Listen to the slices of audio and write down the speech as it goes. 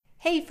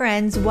Hey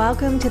friends,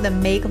 welcome to the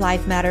Make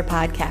Life Matter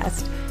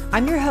podcast.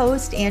 I'm your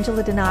host,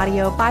 Angela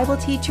Donadio, Bible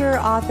teacher,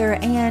 author,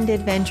 and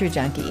adventure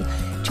junkie.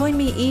 Join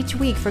me each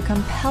week for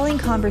compelling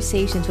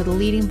conversations with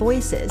leading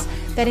voices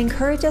that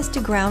encourage us to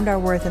ground our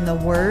worth in the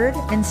Word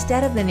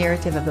instead of the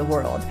narrative of the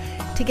world.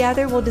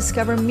 Together, we'll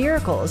discover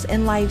miracles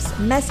in life's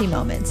messy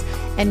moments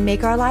and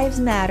make our lives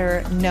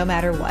matter no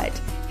matter what.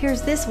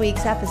 Here's this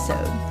week's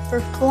episode. For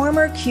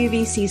former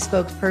QVC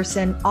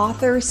spokesperson,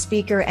 author,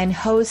 speaker, and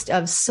host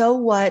of So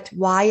What?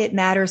 Why It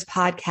Matters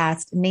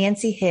podcast,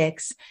 Nancy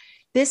Hicks,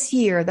 this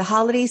year, the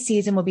holiday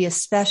season will be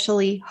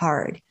especially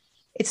hard.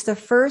 It's the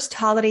first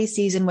holiday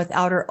season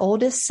without her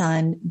oldest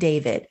son,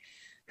 David,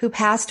 who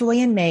passed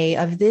away in May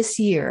of this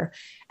year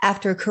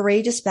after a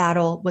courageous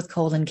battle with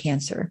colon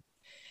cancer.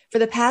 For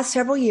the past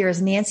several years,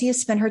 Nancy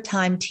has spent her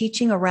time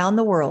teaching around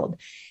the world,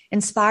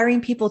 inspiring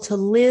people to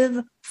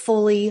live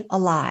fully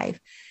alive.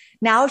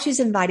 Now she's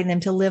inviting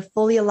them to live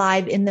fully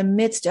alive in the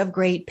midst of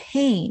great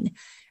pain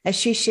as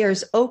she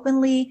shares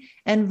openly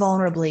and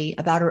vulnerably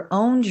about her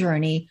own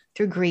journey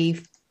through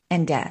grief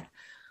and death.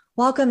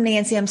 Welcome,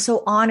 Nancy. I'm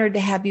so honored to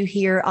have you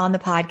here on the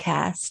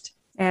podcast.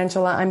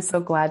 Angela, I'm so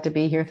glad to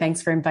be here.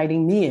 Thanks for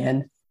inviting me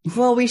in.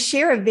 Well, we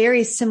share a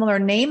very similar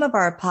name of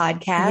our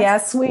podcast.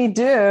 Yes, we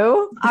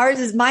do.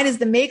 Mine is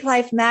the Make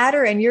Life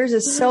Matter, and yours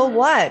is So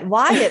What?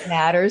 Why It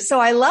Matters. So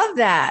I love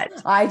that.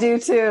 I do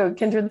too.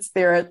 Kindred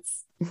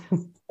spirits.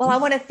 Well, I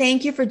want to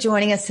thank you for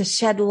joining us to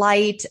shed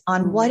light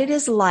on what it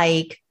is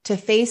like to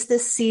face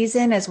this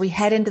season as we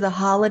head into the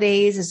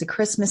holidays, as the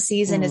Christmas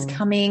season is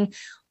coming,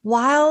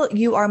 while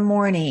you are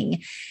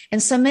mourning.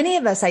 And so many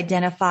of us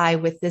identify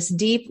with this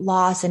deep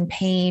loss and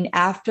pain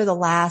after the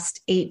last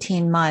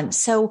 18 months.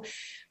 So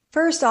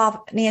first off,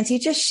 Nancy,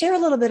 just share a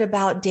little bit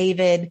about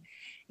David.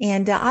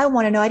 And I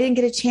want to know, I didn't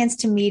get a chance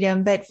to meet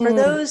him, but for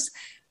those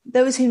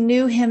who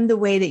knew him the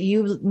way that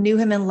you knew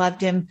him and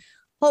loved him,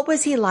 what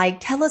was he like?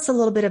 Tell us a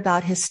little bit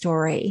about his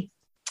story.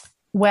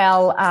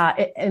 Well,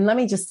 and let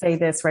me just say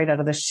this right out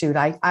of the chute.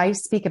 I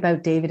speak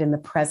about David in the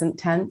present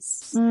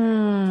tense,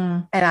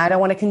 and I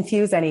don't want to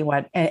confuse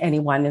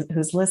anyone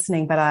who's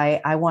listening, but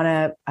I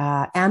want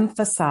to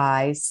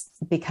emphasize,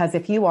 because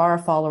if you are a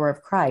follower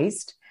of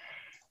Christ,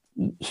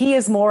 he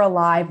is more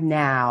alive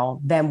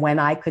now than when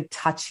I could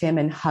touch him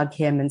and hug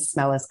him and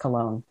smell his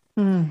cologne.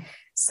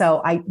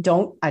 So I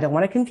don't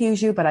want to confuse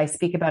you, but I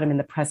speak about him in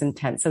the present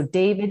tense. So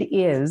David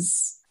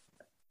is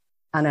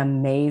an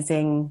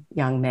amazing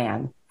young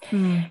man.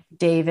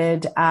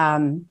 David,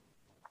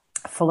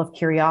 full of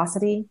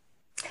curiosity.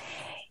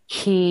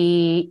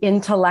 He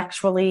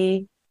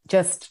intellectually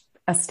just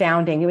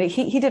astounding.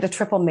 He did a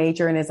triple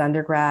major in his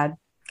undergrad.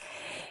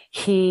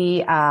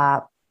 He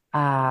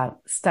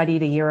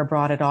studied a year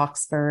abroad at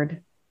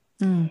Oxford.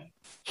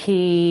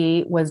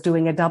 He was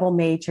doing a double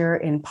major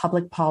in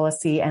public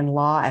policy and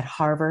law at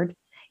Harvard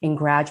in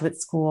graduate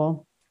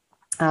school.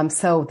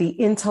 So the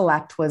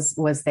intellect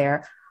was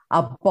there.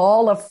 A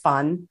ball of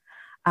fun.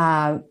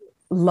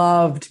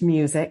 Loved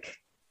music,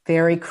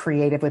 very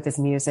creative with his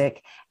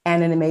music,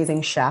 and an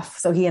amazing chef.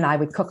 So he and I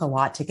would cook a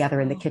lot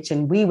together in the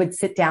kitchen. We would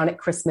sit down at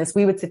Christmas.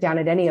 We would sit down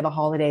at any of the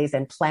holidays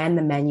and plan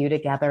the menu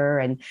together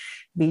and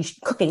be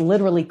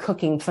literally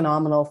cooking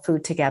phenomenal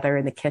food together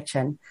in the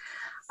kitchen.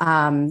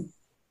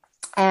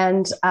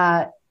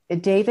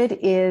 David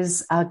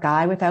is a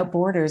guy without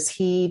borders.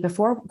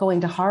 Before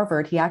going to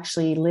Harvard, he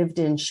actually lived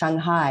in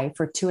Shanghai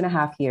for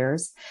 2.5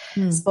 years,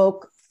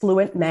 spoke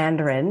fluent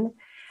Mandarin,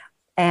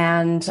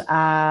 and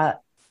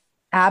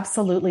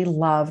absolutely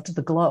loved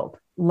the globe,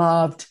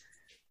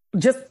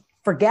 just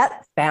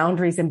forget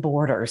boundaries and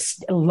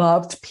borders,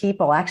 loved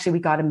people. Actually, we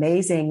got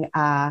amazing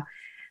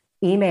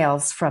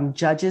emails from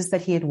judges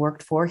that he had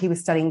worked for. He was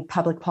studying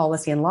public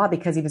policy and law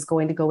because he was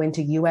going to go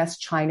into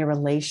U.S.-China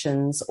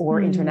relations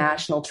or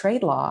international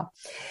trade law.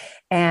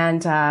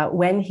 And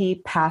when he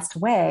passed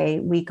away,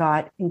 we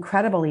got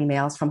incredible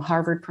emails from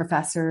Harvard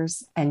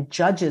professors and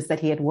judges that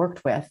he had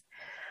worked with,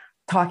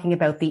 talking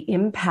about the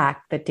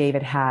impact that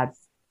David had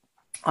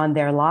on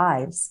their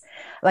lives.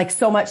 Like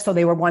so much so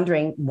they were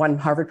wondering, one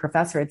Harvard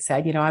professor had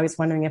said, I was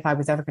wondering if I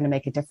was ever going to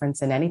make a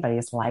difference in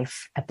anybody's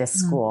life at this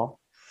school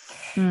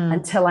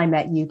until I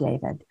met you,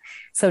 David.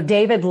 So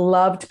David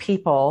loved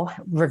people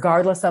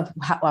regardless of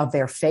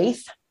their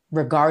faith,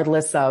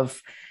 regardless of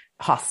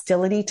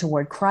hostility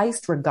toward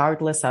Christ,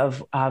 regardless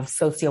of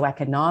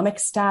socioeconomic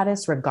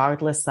status,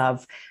 regardless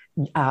of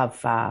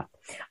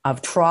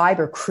tribe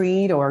or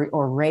creed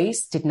or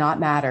race, did not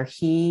matter.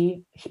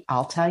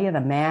 I'll tell you,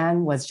 the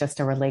man was just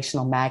a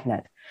relational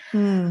magnet.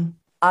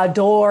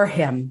 Adore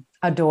him.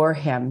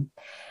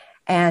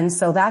 And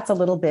so that's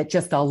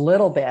just a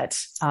little bit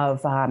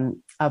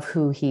of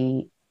who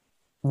he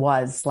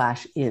was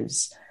 /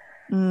 is.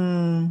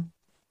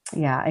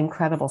 Yeah.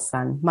 Incredible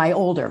son.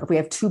 We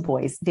have 2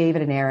 boys,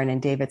 David and Aaron,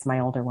 and David's my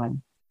older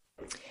one.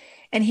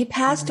 And he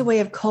passed away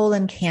of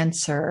colon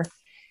cancer.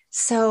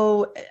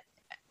 So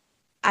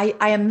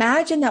I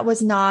imagine that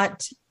was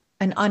not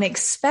an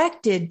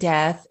unexpected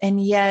death.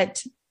 And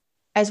yet,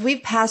 as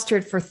we've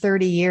pastored for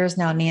 30 years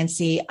now,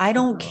 Nancy, I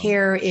don't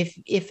care if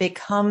it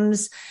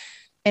comes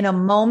in a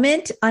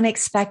moment,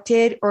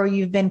 unexpected, or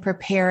you've been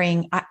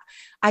preparing?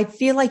 I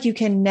feel like you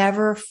can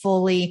never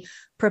fully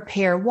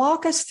prepare.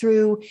 Walk us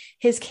through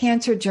his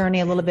cancer journey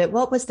a little bit.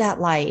 What was that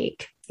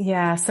like?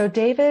 Yeah. So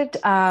David,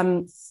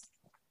 and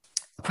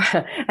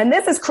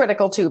this is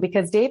critical too,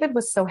 because David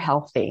was so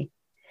healthy.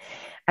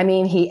 I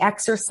mean, he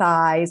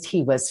exercised,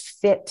 he was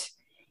fit,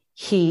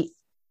 he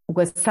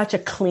was such a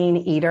clean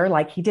eater.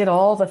 Like he did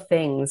all the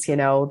things,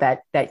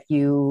 that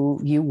you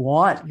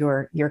want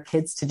your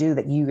kids to do,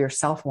 that you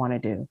yourself want to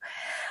do.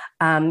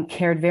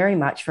 Cared very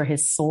much for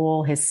his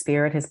soul, his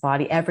spirit, his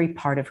body, every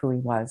part of who he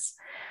was.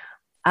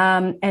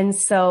 And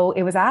so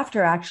it was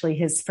after actually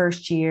his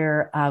first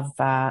year of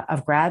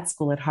grad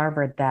school at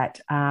Harvard that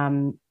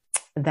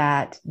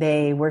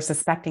they were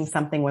suspecting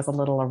something was a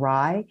little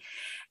awry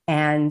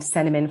and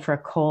sent him in for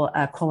a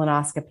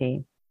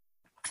colonoscopy,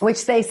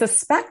 which they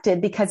suspected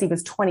because he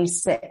was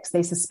 26.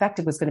 They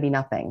suspected was going to be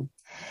nothing.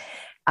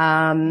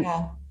 And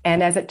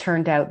as it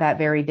turned out, that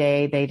very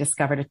day, they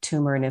discovered a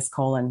tumor in his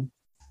colon.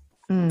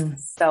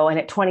 So, and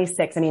at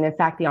 26, in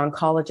fact, the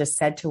oncologist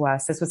said to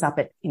us, this was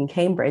in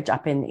Cambridge,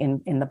 up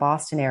in the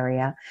Boston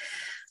area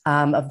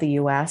of the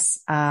US.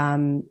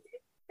 The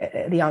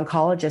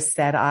oncologist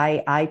said,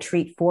 I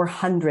treat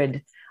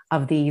 400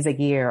 of these a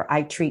year.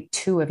 I treat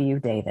 2 of you,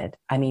 David.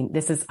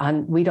 This is,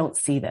 we don't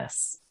see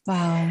this.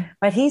 Wow.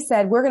 But he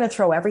said, we're going to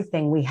throw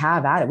everything we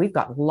have at it. We've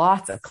got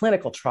lots of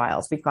clinical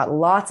trials. We've got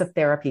lots of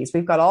therapies.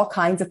 We've got all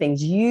kinds of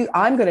things.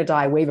 I'm going to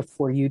die way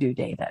before you do,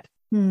 David.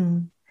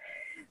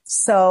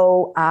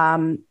 So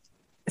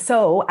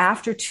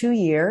after 2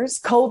 years,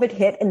 COVID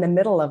hit in the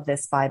middle of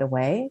this, by the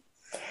way.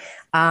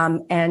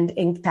 And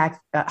in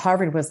fact,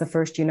 Harvard was the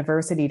first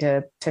university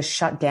to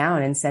shut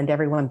down and send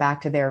everyone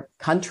back to their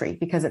country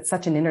because it's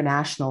such an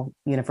international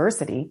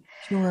university.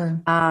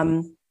 Sure.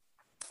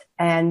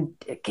 And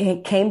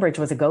Cambridge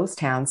was a ghost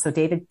town. So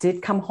David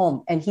did come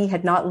home, and he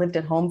had not lived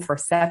at home for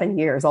 7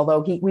 years, although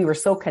we were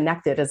so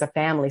connected as a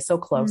family, so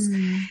close.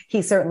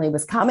 He certainly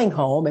was coming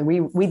home, and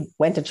we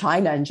went to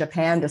China and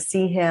Japan to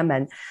see him.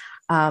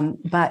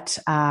 But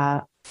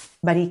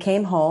he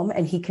came home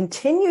and he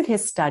continued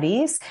his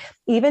studies,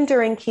 even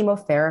during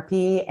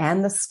chemotherapy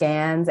and the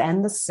scans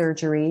and the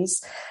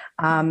surgeries.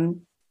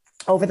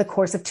 Over the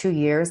course of 2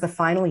 years, the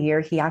final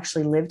year, he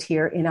actually lived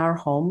here in our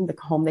home, the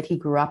home that he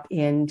grew up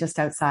in just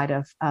outside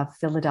of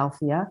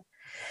Philadelphia.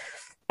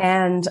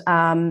 And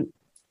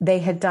they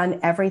had done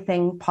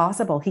everything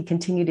possible. He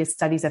continued his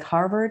studies at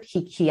Harvard.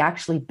 He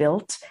actually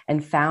built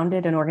and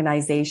founded an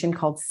organization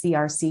called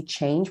CRC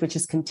Change, which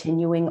is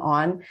continuing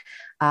on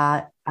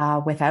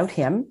without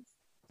him.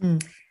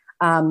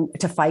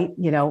 To fight,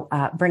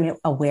 bring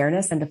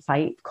awareness and to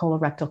fight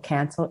colorectal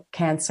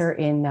cancer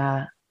in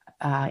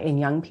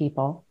young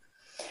people.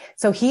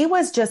 So he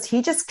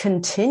just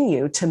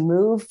continued to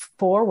move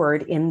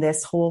forward in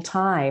this whole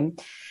time,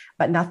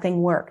 but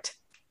nothing worked.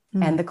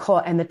 And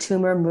the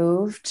tumor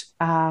moved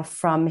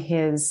from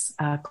his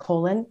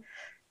colon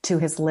to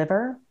his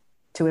liver,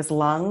 to his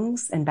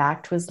lungs, and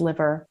back to his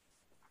liver.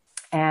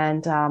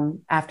 And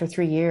after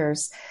 3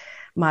 years,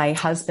 my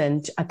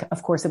husband,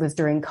 of course, it was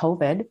during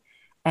COVID,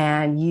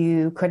 and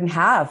you couldn't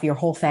have your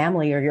whole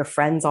family or your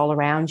friends all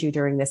around you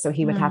during this. So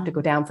he would have to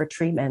go down for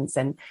treatments.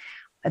 And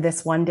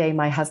this one day,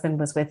 my husband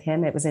was with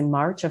him. It was in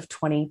March of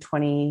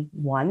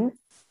 2021.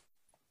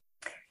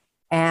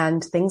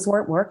 And things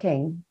weren't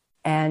working.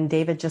 And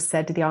David just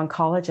said to the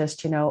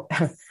oncologist,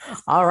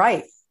 all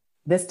right,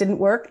 this didn't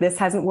work. This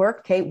hasn't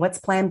worked. Okay, what's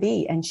plan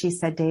B? And she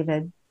said,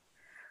 David,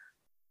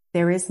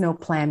 there is no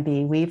plan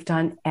B. We've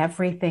done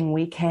everything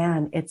we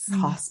can. It's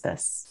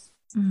hospice.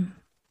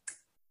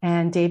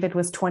 And David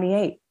was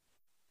 28.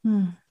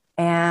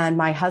 And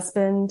my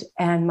husband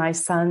and my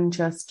son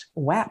just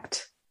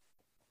wept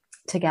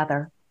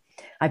together.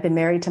 I've been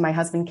married to my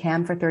husband,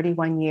 Cam, for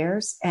 31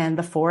 years. And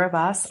the 4 of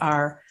us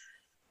are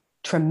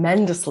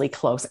tremendously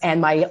close.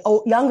 And my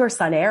younger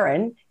son,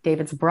 Aaron,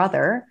 David's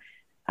brother,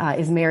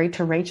 is married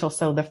to Rachel.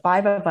 So the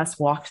 5 of us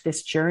walked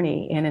this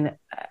journey in an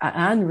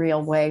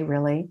unreal way,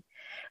 really.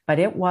 But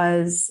it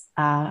was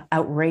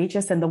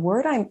outrageous. And the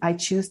word I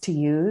choose to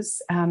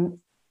use,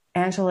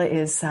 Angela,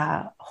 is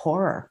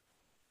horror.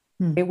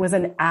 It was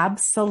an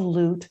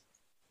absolute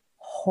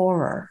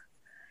horror.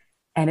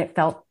 And it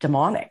felt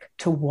demonic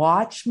to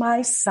watch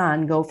my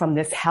son go from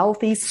this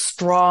healthy,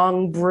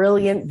 strong,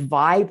 brilliant,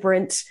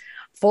 vibrant,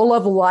 full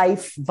of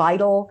life,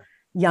 vital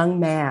young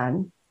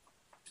man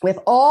with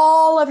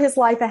all of his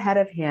life ahead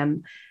of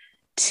him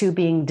to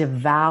being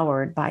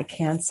devoured by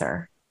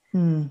cancer.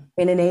 In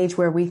an age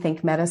where we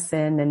think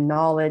medicine and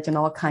knowledge and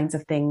all kinds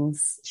of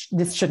things,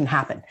 this shouldn't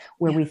happen,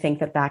 where we think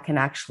that can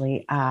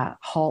actually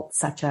halt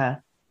such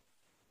a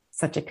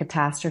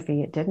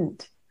catastrophe. It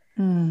didn't.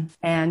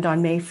 And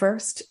on May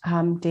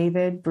 1st,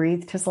 David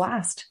breathed his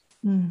last.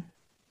 And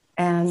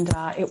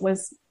it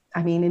was,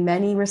 in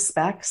many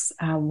respects,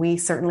 we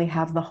certainly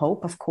have the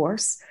hope, of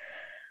course,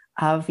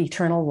 of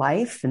eternal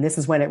life. And this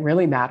is when it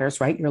really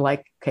matters, right? You're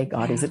like, okay,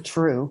 God, is it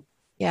true?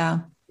 Yeah.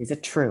 Is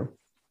it true?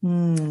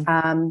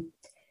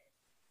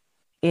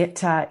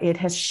 It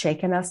has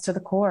shaken us to the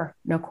core,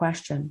 no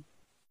question.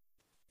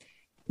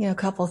 A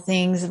couple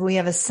things. We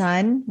have a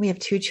son. We have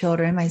two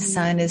children. My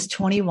son is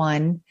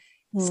 21.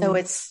 So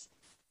it's,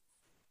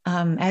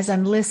 as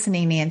I'm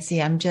listening, Nancy,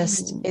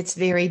 it's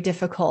very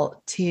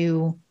difficult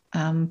to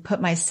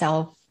put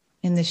myself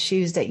in the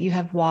shoes that you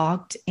have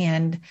walked.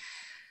 And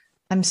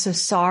I'm so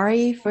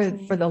sorry for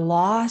the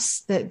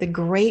loss, the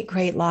great,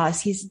 great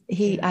loss. I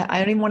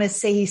don't even want to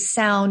say he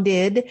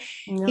sounded,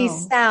 No. he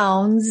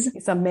sounds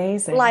He's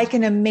amazing. like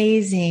an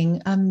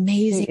amazing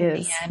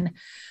man.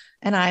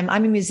 And I'm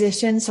a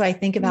musician. So I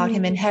think about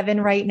him in heaven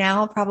right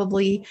now,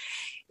 probably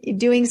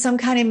doing some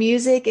kind of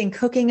music and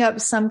cooking up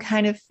some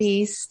kind of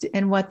feast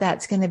and what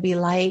that's going to be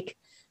like.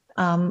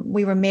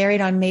 We were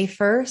married on May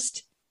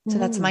 1st. So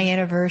that's my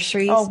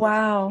anniversary. Oh,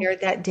 wow. Here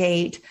at that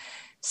date.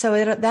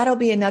 So that'll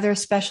be another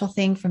special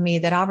thing for me,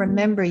 that I'll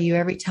remember you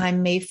every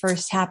time May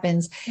 1st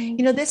happens.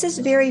 This is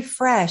very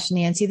fresh,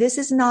 Nancy. This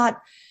is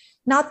not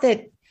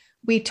that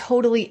we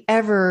totally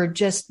ever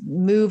just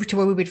moved to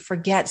where we would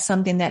forget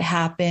something that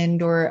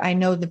happened, or I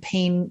know the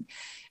pain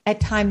at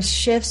times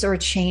shifts or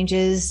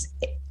changes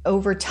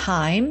over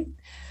time.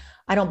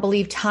 I don't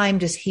believe time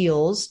just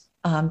heals.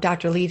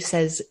 Dr. Leaf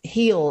says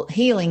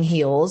healing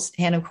heals.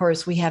 And of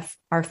course we have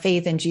our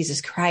faith in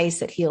Jesus Christ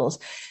that heals.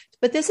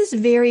 But this is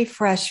very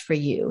fresh for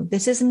you.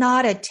 This is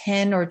not a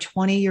 10 or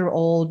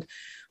 20-year-old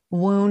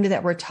wound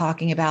that we're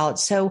talking about.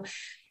 So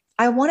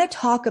I want to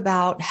talk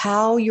about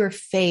how your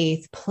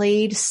faith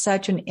played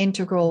such an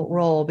integral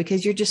role,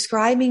 because you're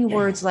describing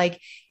words like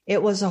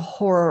it was a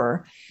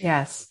horror.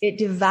 Yes. It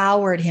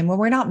devoured him. Well,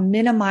 we're not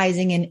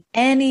minimizing in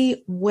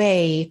any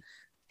way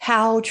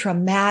how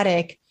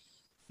traumatic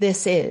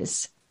this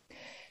is.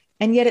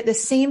 And yet at the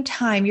same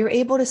time, you're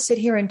able to sit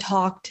here and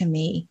talk to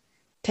me,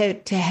 to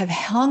have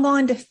hung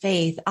on to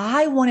faith.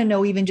 I want to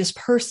know, even just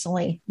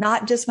personally,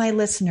 not just my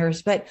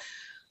listeners, but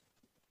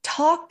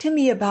talk to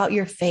me about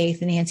your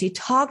faith, Nancy.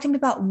 Talk to me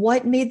about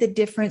what made the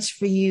difference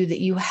for you,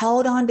 that you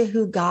held on to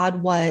who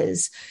God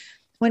was,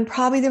 when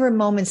probably there were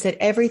moments that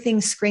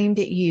everything screamed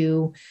at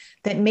you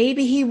that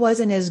maybe he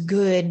wasn't as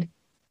good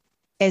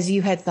as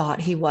you had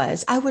thought he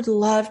was. I would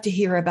love to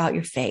hear about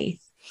your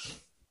faith.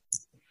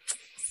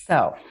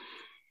 So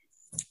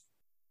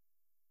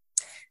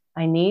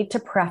I need to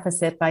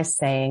preface it by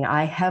saying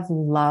I have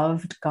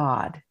loved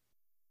God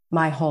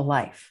my whole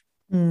life.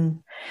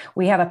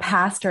 We have a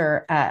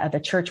pastor at the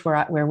church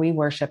where we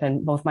worship,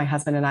 and both my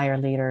husband and I are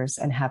leaders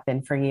and have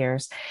been for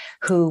years,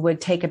 who would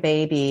take a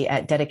baby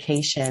at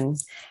dedication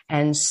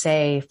and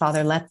say,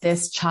 Father, let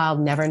this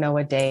child never know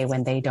a day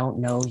when they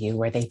don't know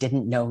you or they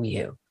didn't know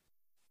you.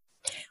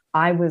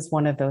 I was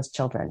one of those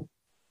children.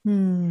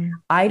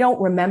 I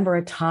don't remember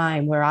a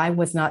time where I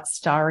was not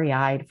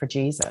starry-eyed for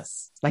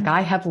Jesus. Like,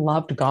 I have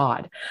loved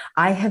God.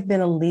 I have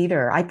been a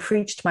leader. I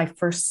preached my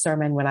first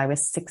sermon when I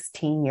was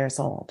 16 years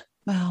old.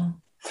 Wow.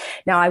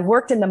 Now, I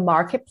worked in the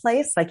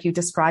marketplace, like you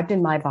described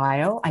in my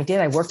bio. I did.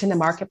 I worked in the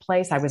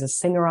marketplace. I was a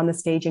singer on the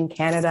stage in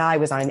Canada. I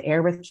was on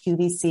air with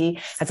QVC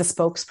as a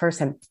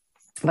spokesperson,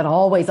 but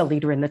always a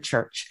leader in the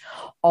church,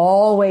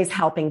 always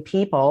helping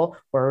people,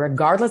 or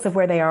regardless of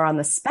where they are on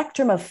the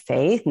spectrum of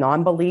faith,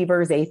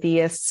 non-believers,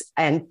 atheists,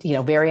 and,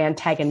 very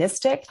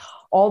antagonistic,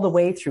 all the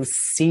way through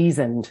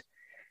seasoned,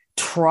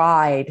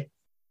 tried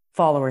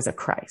followers of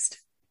Christ.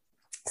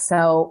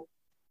 So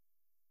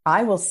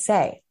I will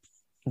say,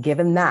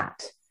 given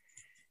that,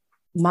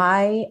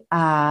 my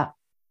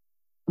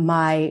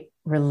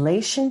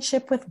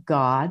relationship with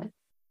God,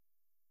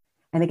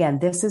 and again,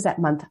 this is at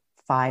month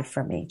 5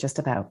 for me, just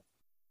about,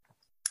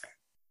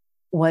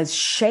 was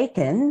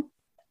shaken.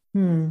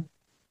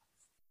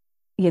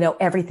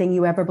 Everything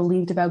you ever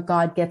believed about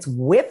God gets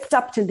whipped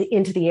up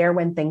into the air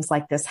when things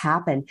like this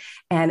happen.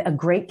 And a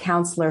great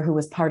counselor who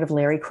was part of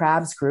Larry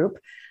Crabb's group,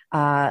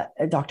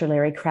 Dr.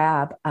 Larry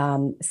Crabb,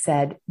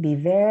 said, be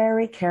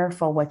very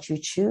careful what you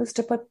choose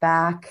to put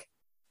back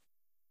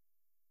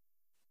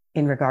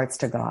in regards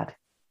to God.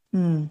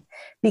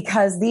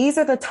 Because these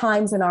are the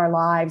times in our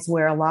lives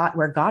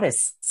where God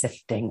is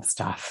sifting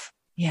stuff.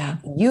 Yeah.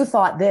 You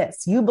thought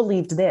this, you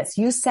believed this,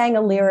 you sang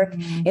a lyric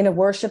in a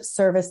worship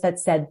service that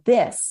said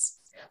this,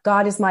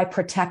 God is my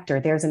protector.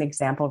 There's an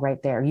example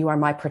right there. You are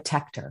my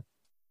protector.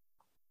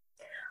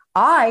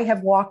 I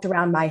have walked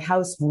around my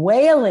house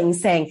wailing,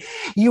 saying,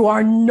 you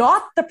are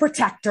not the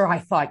protector I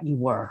thought you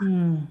were.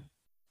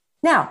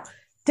 Now,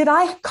 did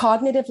I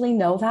cognitively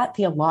know that,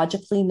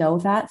 theologically know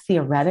that,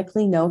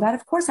 theoretically know that?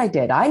 Of course I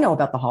did. I know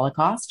about the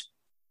Holocaust.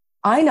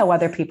 I know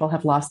other people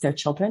have lost their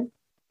children.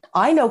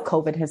 I know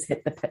COVID has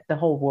hit the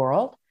whole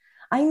world.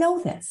 I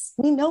know this.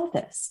 We know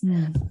this.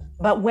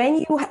 But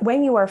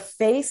when you are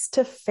face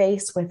to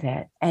face with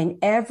it, and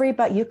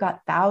you've got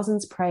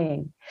thousands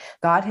praying,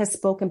 God has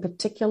spoken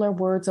particular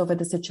words over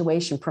the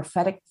situation,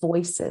 prophetic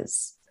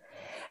voices,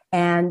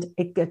 and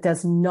it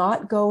does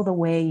not go the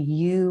way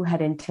you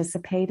had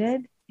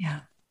anticipated.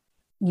 Yeah.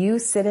 You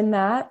sit in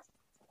that.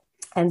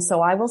 And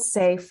so I will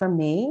say, for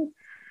me,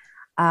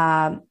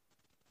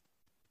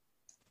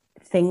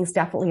 things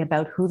definitely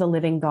about who the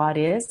living God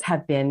is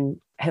have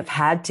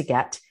had to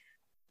get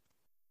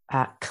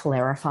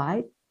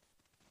clarified.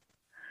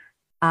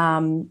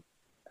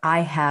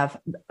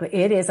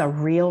 it is a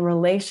real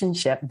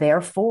relationship.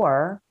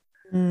 Therefore,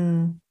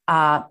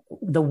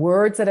 the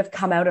words that have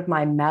come out of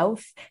my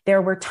mouth,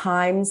 there were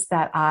times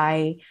that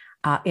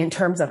in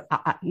terms of,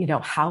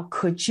 how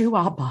could you,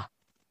 Abba?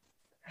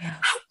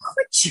 How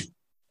could you?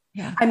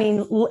 Yeah. I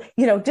mean,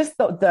 just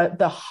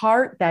the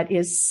heart that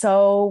is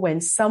so, when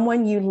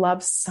someone you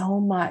love so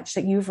much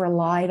that you've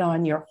relied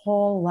on your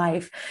whole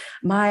life,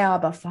 my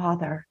Abba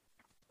Father,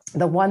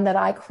 the one that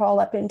I crawl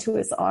up into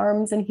his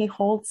arms and he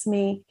holds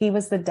me. He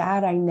was the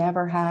dad I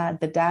never had,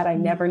 the dad I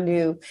never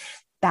knew.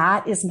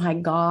 That is my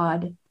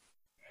God.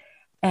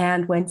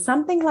 And when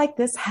something like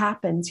this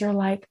happens, you're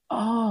like,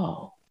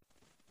 oh,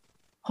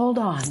 hold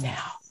on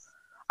now.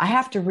 I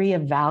have to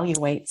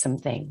reevaluate some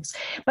things.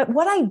 But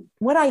what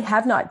I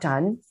have not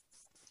done,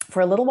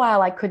 for a little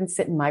while, I couldn't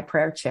sit in my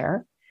prayer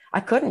chair. I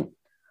couldn't.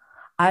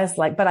 I was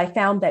like, but I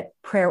found that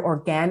prayer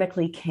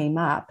organically came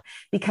up,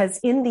 because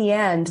in the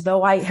end,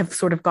 though I have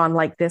sort of gone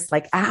like this,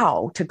 like,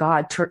 ow, to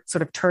God,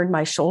 sort of turned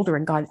my shoulder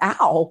and gone,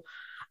 ow,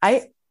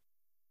 I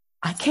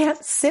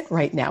can't sit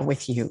right now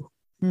with you.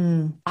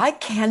 I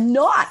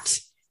cannot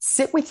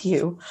sit with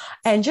you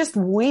and just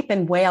weep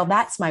and wail.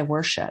 That's my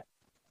worship.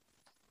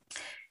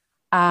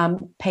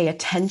 Pay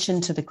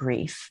attention to the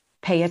grief.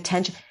 Pay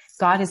attention.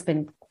 God has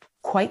been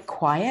quite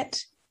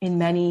quiet in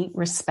many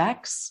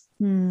respects,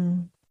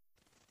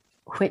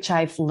 which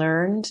I've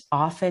learned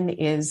often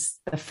is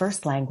the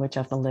first language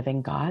of the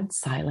living God,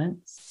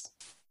 silence.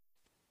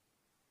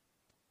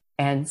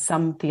 And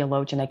some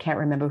theologian, I can't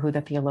remember who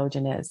the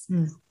theologian is,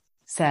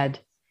 said,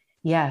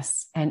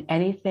 yes, and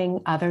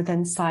anything other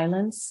than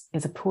silence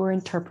is a poor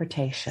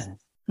interpretation.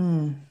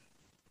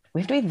 We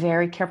have to be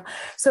very careful.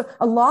 So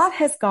a lot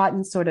has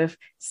gotten sort of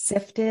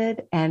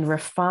sifted and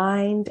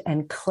refined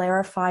and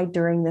clarified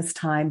during this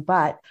time.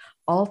 But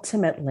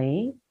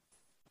ultimately,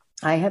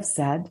 I have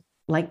said,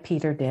 like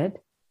Peter did,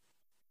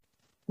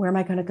 where am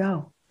I going to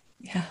go?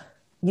 Yeah.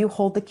 You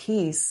hold the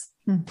keys.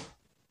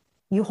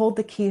 You hold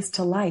the keys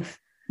to life.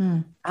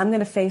 I'm going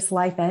to face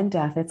life and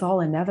death. It's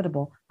all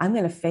inevitable. I'm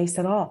going to face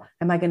it all.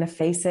 Am I going to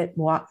face it,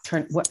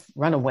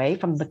 run away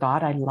from the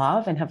God I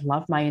love and have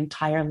loved my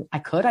entire,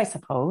 I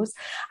suppose.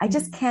 I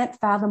just can't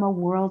fathom a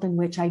world in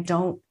which I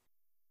don't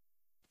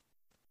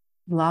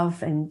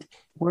love and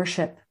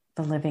worship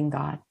the living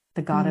God,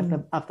 the God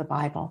of the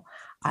Bible.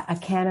 I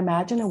can't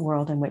imagine a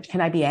world in which,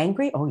 can I be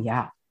angry? Oh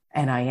yeah.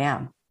 And I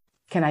am.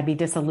 Can I be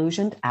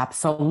disillusioned?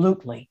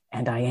 Absolutely.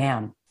 And I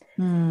am.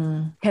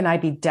 Can I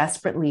be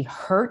desperately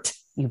hurt?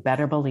 You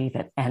better believe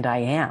it. And I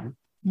am.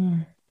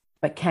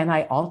 But can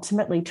I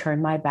ultimately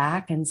turn my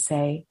back and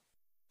say,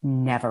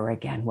 never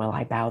again will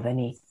I bow the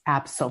knee?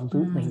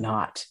 Absolutely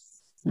not.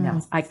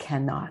 No, I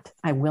cannot.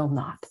 I will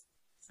not.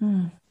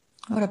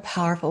 What a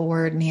powerful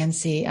word,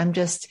 Nancy. And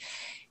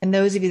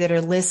those of you that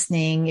are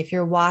listening, if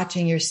you're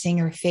watching, you're seeing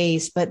her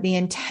face, but the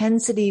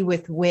intensity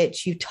with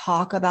which you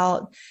talk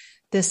about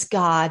this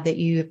God that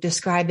you have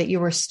described, that you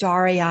were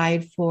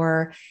starry-eyed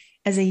for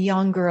as a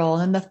young girl,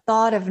 and the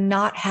thought of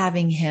not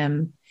having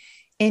him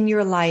in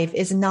your life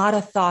is not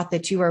a thought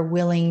that you are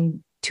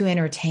willing to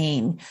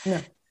entertain.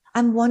 No.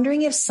 I'm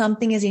wondering if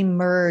something has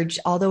emerged,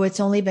 although it's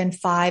only been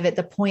 5 at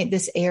the point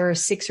this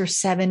airs, 6 or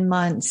 7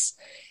 months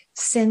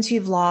since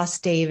you've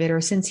lost David, or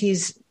since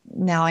he's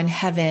now in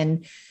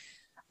heaven.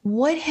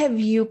 What have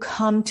you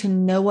come to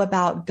know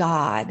about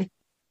God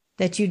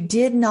that you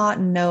did not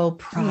know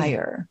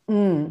prior?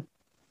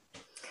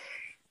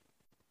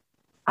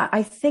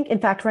 I think, in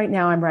fact, right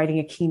now I'm writing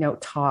a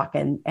keynote talk,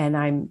 and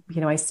I'm,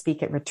 I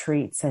speak at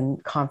retreats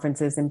and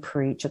conferences and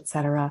preach,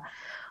 etc.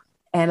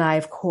 And I,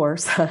 of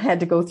course, had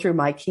to go through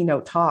my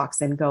keynote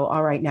talks and go,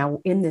 all right, now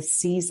in this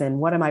season,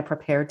 what am I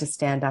prepared to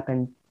stand up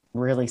and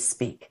really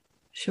speak?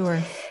 Sure.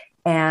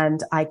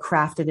 And I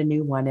crafted a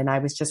new one, and I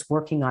was just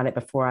working on it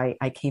before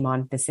I came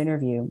on this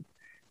interview.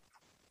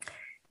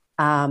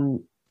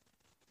 And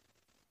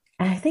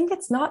I think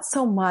it's not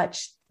so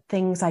much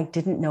things I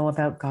didn't know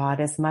about God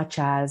as much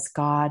as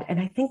God. And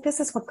I think this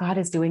is what God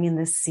is doing in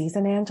this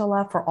season,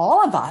 Angela, for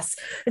all of us.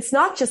 It's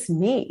not just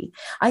me.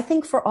 I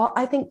think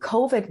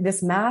COVID,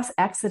 this mass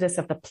exodus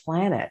of the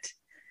planet,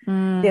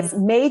 this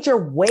major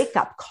wake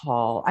up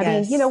call.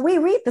 I mean, we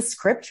read the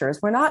scriptures.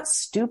 We're not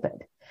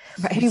stupid.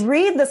 Right. We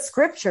read the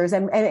scriptures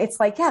and it's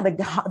like,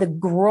 the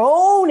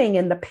groaning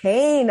and the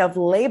pain of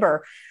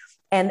labor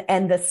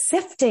and the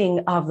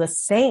sifting of the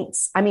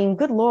saints. I mean,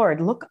 good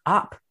Lord, look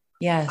up.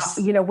 Yes.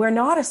 We're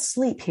not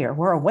asleep here.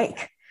 We're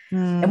awake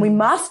and we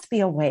must be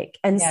awake.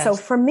 And so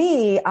for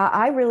me,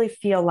 I really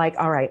feel like,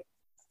 all right,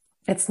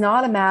 it's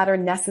not a matter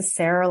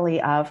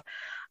necessarily of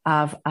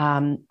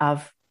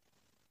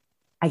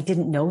I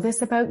didn't know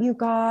this about you,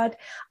 God.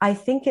 I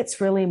think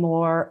it's really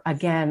more,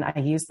 again,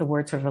 I use the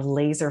word sort of a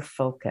laser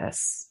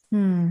focus.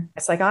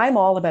 It's like, I'm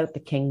all about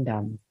the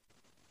kingdom.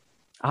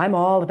 I'm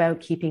all about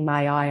keeping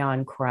my eye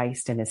on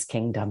Christ and his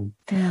kingdom.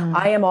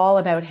 I am all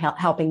about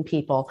helping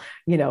people,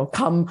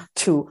 come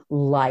to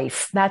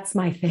life. That's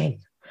my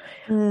thing.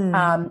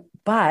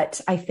 But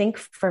I think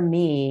for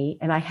me,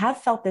 and I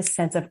have felt this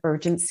sense of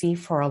urgency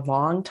for a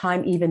long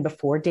time, even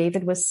before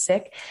David was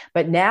sick.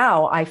 But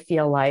now I just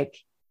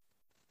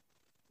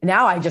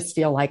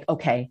feel like,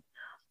 okay,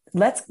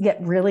 let's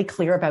get really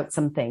clear about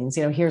some things.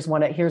 Here's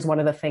one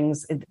of the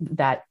things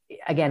that,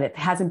 again, it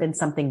hasn't been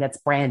something that's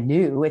brand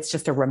new. It's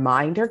just a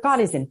reminder. God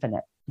is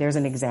infinite. There's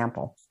an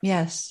example.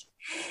 Yes.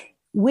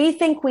 We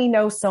think we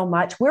know so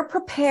much. We're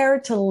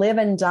prepared to live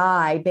and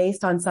die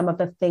based on some of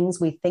the things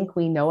we think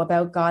we know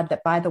about God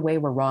that, by the way,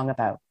 we're wrong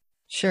about.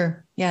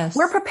 Sure. Yes.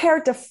 We're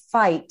prepared to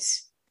fight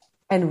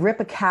and rip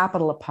a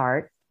capital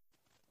apart.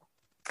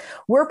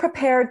 We're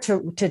prepared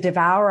to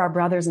devour our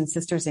brothers and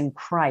sisters in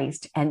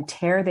Christ and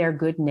tear their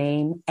good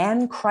name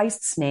and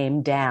Christ's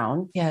name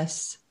down.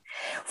 Yes.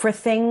 For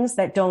things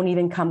that don't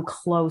even come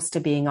close to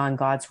being on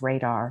God's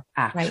radar,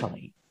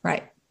 actually.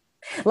 Right.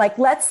 Like,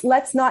 let's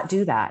not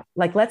do that.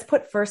 Like, let's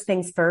put first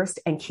things first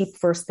and keep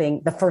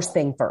the first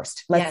thing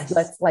first.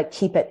 Let's like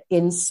keep it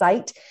in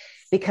sight,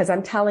 because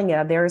I'm telling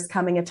you, there is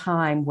coming a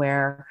time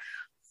where,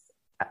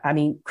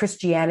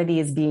 Christianity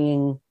is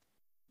being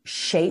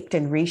shaped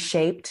and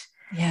reshaped.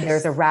 Yes.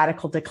 There's a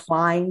radical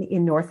decline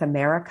in North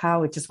America,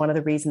 which is one of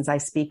the reasons I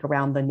speak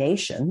around the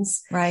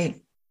nations.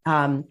 Right.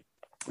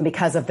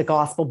 Because of the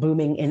gospel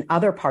booming in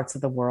other parts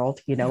of the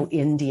world,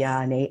 India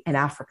and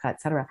Africa,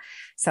 et cetera,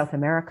 South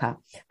America.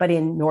 But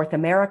in North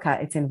America,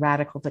 it's in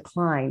radical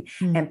decline.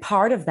 And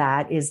part of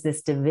that is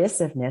this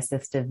divisiveness,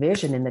 this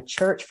division in the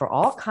church for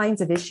all kinds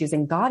of issues.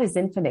 And God is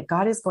infinite.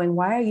 God is going,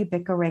 why are you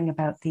bickering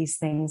about these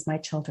things, my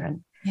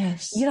children?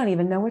 Yes. You don't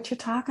even know what you're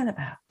talking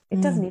about.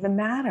 It doesn't even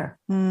matter.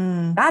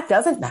 That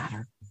doesn't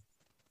matter.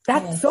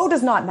 That so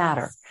does not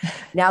matter.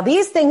 Now,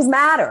 these things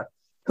matter.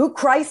 Who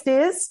Christ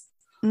is,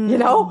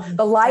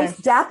 the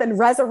life, death, and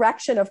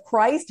resurrection of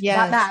Christ,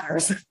 that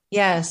matters.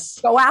 Yes.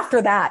 Go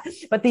after that.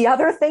 But the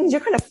other things,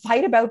 you're going to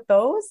fight about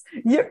those?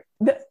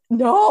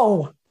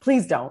 No,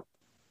 please don't.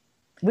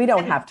 We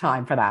don't have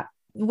time for that.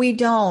 We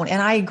don't.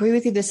 And I agree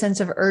with you, the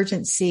sense of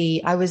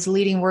urgency. I was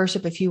leading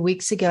worship a few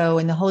weeks ago,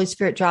 and the Holy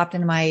Spirit dropped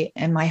in my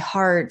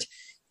heart.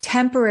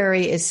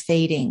 Temporary is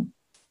fading.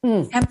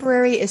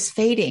 Temporary is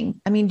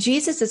fading.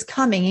 Jesus is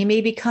coming. He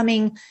may be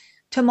coming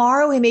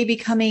tomorrow. He may be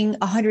coming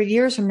 100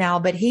 years from now,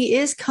 but he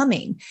is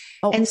coming.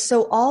 Oh. And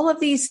so all of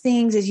these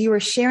things, as you were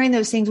sharing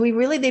those things,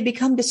 they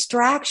become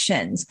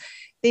distractions.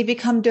 They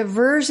become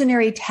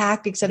diversionary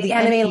tactics of the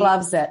enemy.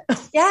 Loves it.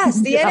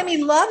 Yes. The enemy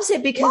loves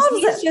it because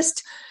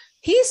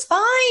he's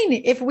fine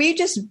if we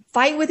just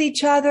fight with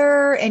each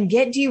other and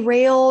get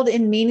derailed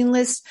in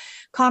meaningless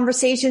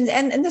conversations.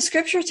 And the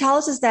scripture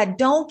tells us that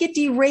don't get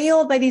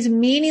derailed by these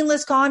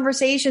meaningless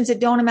conversations that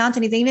don't amount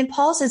to anything. Even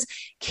Paul says,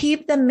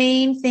 keep the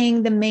main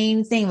thing,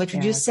 which you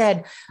just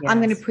said. I'm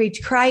going to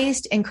preach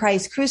Christ and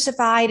Christ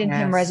crucified and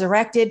him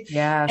resurrected.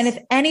 Yes. And if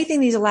anything,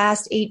 these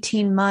last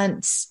 18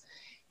 months,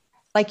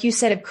 like you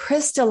said, have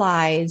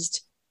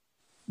crystallized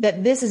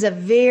that this is a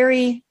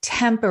very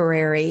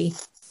temporary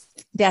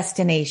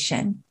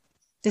destination.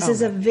 This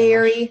is a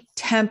very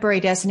temporary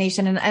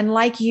destination. And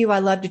like you, I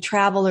love to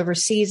travel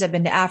overseas. I've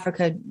been to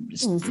Africa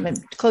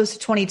close to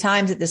 20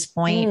 times at this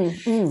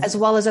point, as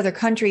well as other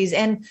countries.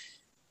 And,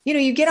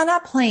 you get on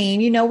that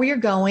plane, you know where you're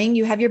going,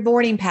 you have your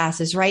boarding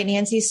passes, right,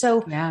 Nancy?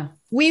 So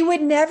we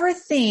would never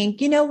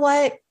think, you know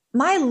what,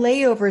 my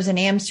layovers in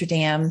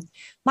Amsterdam,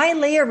 my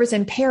layovers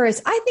in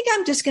Paris, I think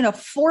I'm just going to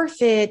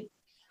forfeit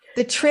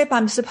the trip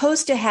I'm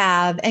supposed to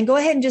have and go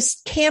ahead and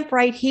just camp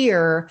right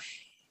here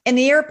in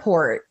the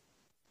airport.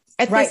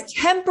 At this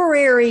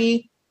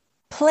temporary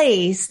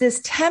place,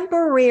 this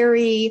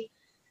temporary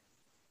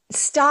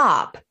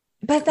stop.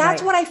 But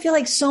that's what I feel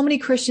like so many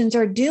Christians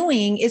are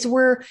doing is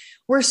we're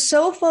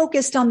so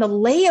focused on the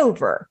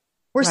layover.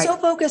 We're so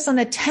focused on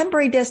the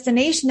temporary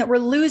destination that we're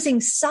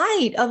losing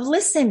sight of,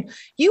 listen,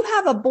 you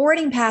have a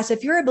boarding pass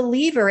if you're a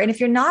believer. And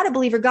if you're not a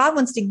believer, God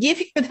wants to give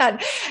you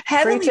that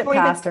heavenly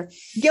boarding pass.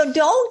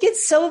 Don't get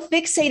so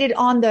fixated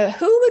on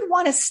who would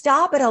want to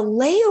stop at a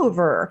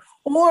layover.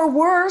 Or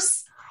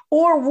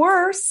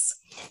worse,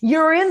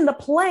 you're in the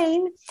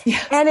plane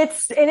and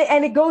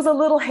it goes a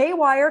little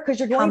haywire because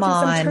you're going through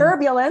some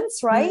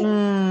turbulence, right?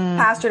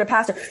 Pastor to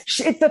pastor.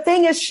 The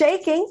thing is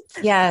shaking.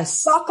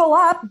 Yes. Buckle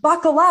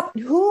up.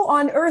 Who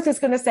on earth is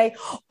going to say,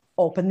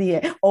 open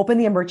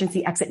the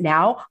emergency exit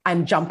now?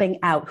 I'm jumping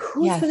out.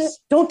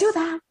 Don't do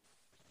that.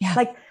 Yeah.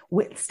 Like,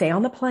 stay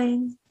on the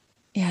plane.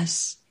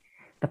 Yes.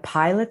 The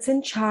pilot's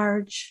in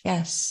charge.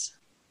 Yes.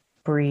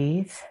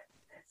 Breathe.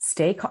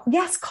 Stay calm.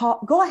 Yes,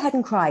 go ahead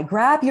and cry.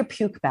 Grab your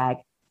puke bag.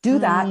 Do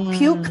that.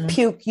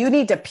 Puke. You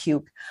need to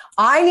puke.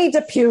 I need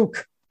to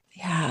puke.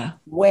 Yeah.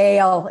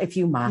 Wail if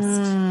you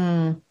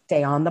must.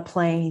 Stay on the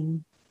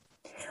plane.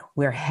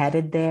 We're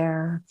headed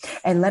there.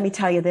 And let me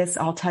tell you this.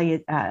 I'll tell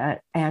you,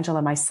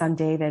 Angela, my son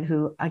David,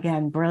 who,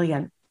 again,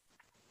 brilliant.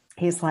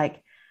 He's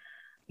like,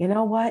 you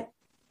know what?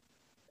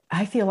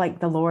 I feel like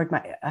the Lord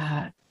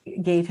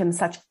gave him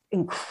such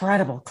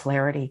incredible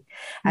clarity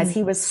as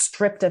he was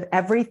stripped of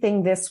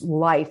everything this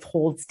life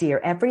holds dear,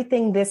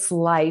 everything this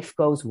life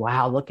goes,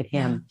 wow, look at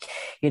him.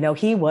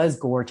 He was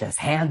gorgeous,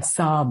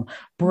 handsome,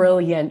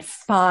 brilliant,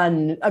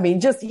 fun. I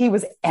mean, he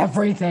was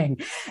everything.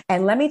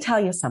 And let me tell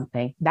you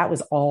something, that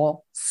was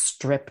all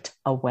stripped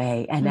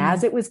away. And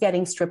as it was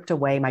getting stripped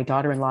away, my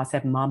daughter-in-law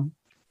said, Mom,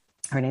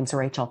 her name's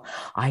Rachel,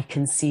 I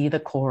can see the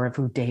core of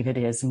who David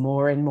is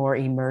more and more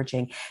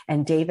emerging.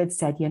 And David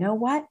said, you know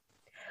what?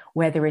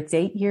 Whether it's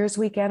 8 years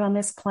we get on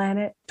this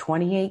planet,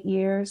 28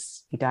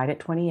 years, he died at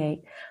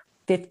 28,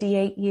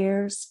 58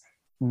 years,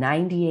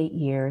 98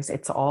 years,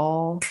 it's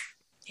all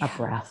a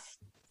breath.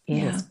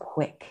 It is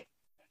quick.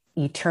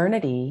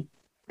 Eternity,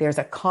 there's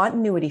a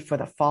continuity for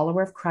the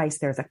follower of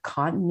Christ. There's a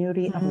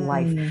continuity of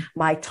life.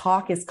 My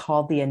talk is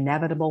called the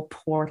inevitable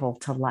portal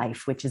to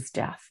life, which is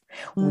death.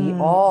 We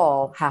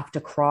all have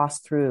to cross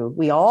through.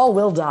 We all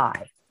will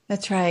die.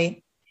 That's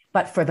right.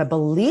 But for the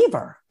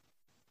believer,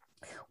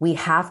 we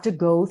have to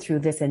go through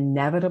this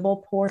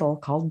inevitable portal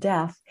called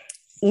death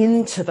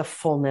into the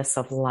fullness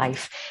of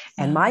life.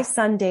 And my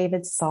son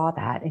David saw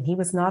that, and he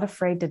was not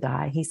afraid to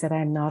die. He said,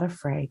 I'm not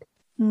afraid.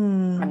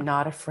 I'm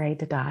not afraid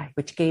to die,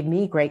 which gave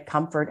me great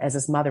comfort as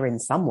his mother in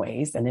some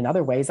ways. And in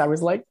other ways, I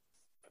was like,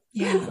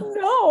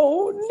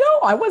 no,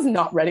 I was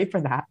not ready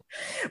for that.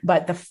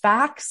 But the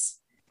fact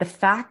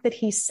that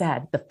he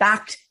said, the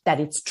fact that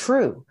it's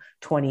true,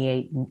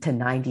 28 to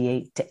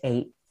 98 to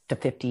 8 to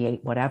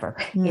 58, whatever,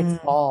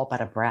 it's all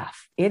but a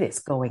breath. It is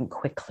going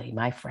quickly,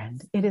 my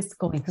friend. It is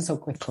going so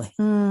quickly.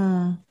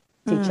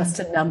 Teach us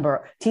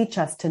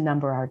to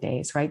number our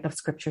days, right? The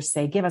scriptures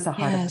say, give us a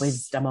heart of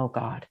wisdom, oh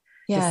God.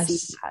 To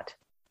see that.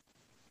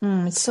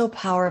 It's so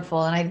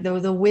powerful. And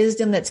the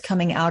wisdom that's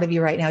coming out of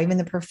you right now, even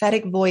the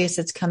prophetic voice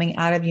that's coming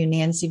out of you,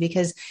 Nancy,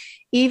 because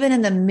even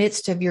in the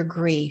midst of your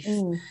grief,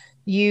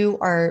 you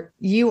are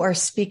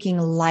speaking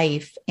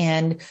life,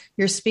 and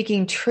you're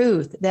speaking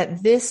truth,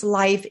 that this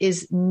life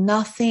is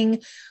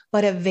nothing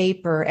but a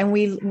vapor. And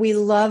we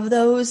love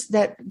those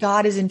that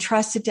God has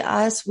entrusted to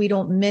us. We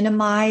don't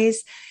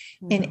minimize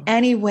in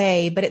any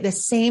way, but at the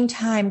same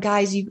time,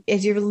 guys,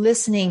 as you're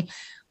listening,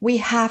 we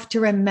have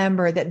to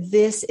remember that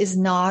this is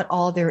not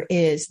all there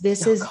is.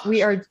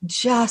 We are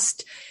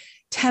just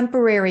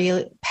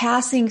temporary,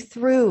 passing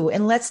through,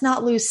 and let's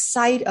not lose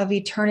sight of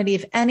eternity.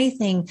 If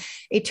anything,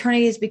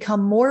 eternity has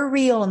become more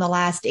real in the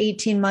last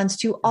 18 months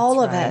to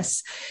all of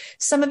us.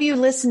 Some of you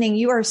listening,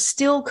 you are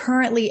still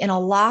currently in a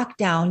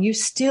lockdown.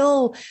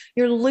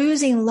 You're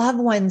losing loved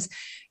ones.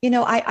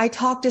 I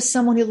talked to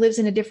someone who lives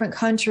in a different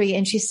country,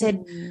 and she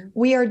said,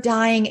 we are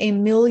dying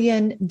 1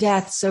 million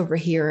deaths over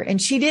here.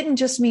 And she didn't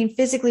just mean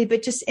physically,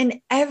 but just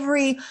in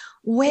every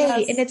way.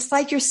 Yes. And it's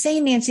like you're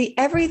saying, Nancy,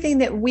 everything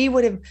that we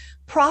would have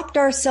propped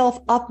ourselves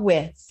up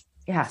with.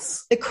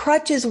 Yes. The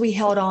crutches we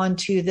held on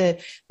to,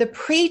 the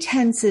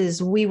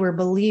pretenses we were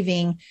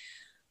believing,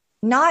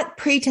 not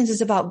pretenses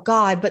about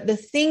God, but the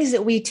things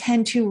that we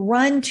tend to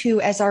run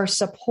to as our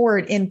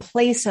support in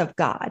place of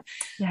God.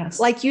 Yes.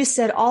 Like you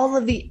said, all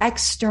of the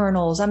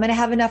externals, I'm going to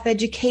have enough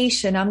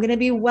education. I'm going to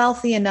be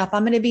wealthy enough.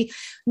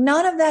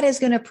 None of that is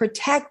going to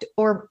protect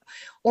or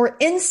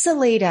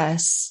insulate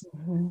us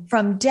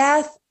from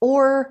death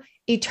or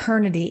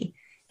eternity.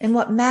 And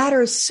what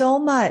matters so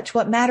much,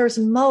 what matters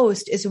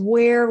most is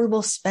where we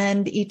will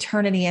spend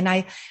eternity. And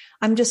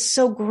I'm just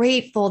so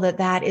grateful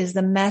that is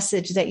the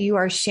message that you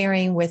are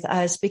sharing with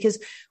us,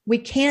 because we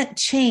can't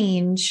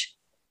change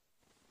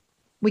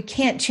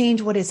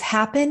what has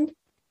happened,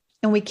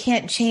 and we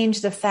can't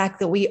change the fact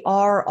that we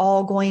are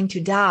all going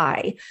to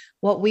die.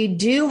 What we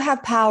do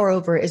have power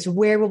over is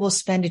where we will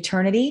spend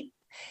eternity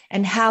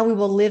and how we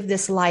will live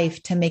this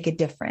life to make a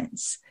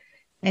difference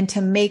and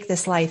to make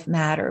this life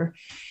matter.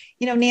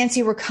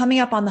 Nancy, we're coming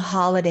up on the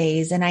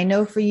holidays, and I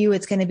know for you,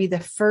 it's going to be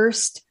the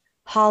first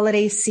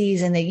holiday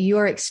season that you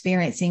are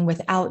experiencing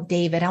without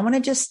David. I want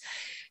to just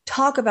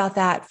talk about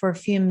that for a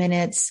few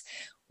minutes.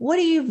 What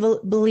do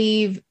you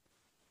believe?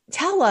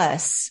 Tell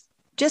us,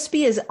 just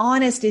be as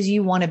honest as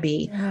you want to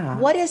be. Yeah.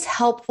 What is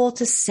helpful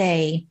to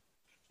say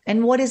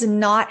and what is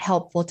not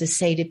helpful to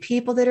say to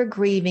people that are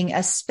grieving,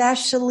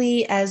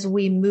 especially as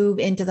we move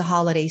into the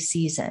holiday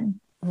season?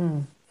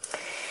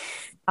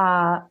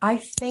 I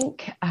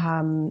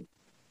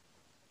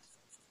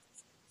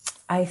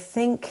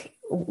think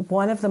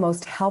one of the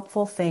most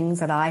helpful things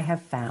that I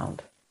have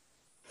found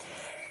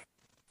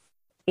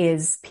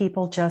is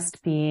people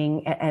just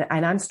being, and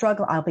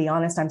I'll be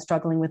honest, I'm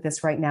struggling with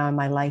this right now in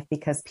my life,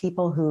 because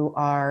people who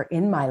are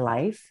in my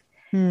life,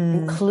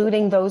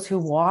 including those who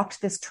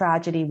walked this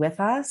tragedy with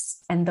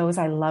us and those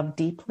I love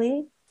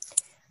deeply,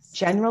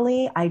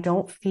 generally, I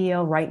don't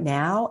feel right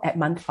now at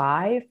month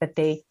 5 that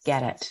they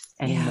get it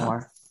anymore.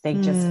 Yeah. They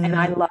just, and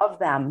I love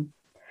them,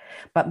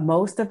 but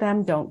most of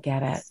them don't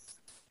get it.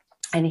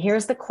 And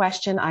here's the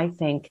question I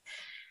think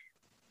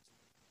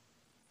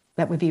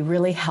that would be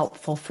really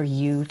helpful for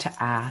you to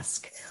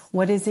ask.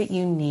 What is it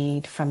you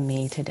need from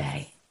me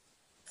today?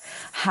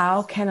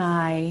 How can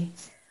I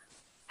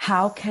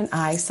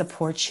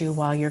support you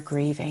while you're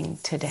grieving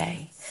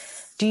today?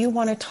 Do you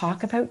want to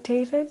talk about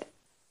David?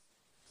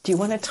 Do you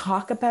want to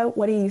talk about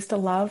what he used to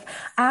love?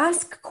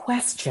 Ask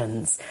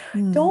questions.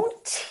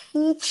 Don't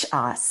teach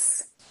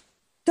us.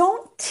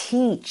 Don't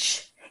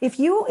teach. If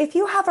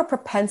you have a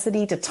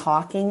propensity to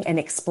talking and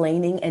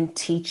explaining and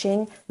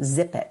teaching,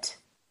 zip it.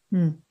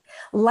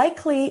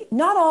 Likely,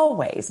 not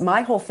always.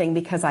 My whole thing,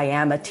 because I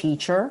am a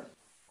teacher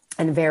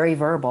and very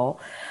verbal,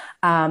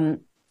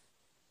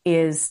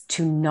 is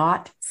to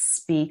not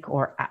speak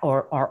or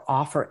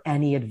offer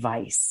any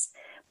advice,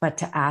 but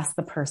to ask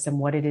the person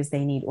what it is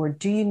they need. Or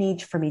do you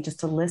need for me just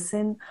to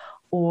listen?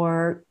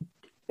 Or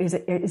is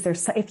there,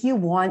 if you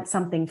want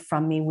something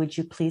from me, would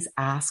you please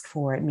ask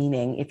for it?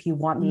 Meaning, if you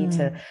want me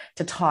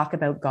to talk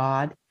about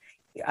God,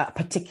 a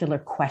particular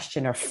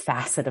question or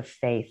facet of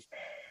faith,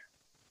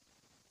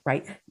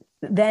 right?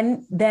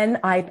 Then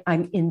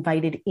I'm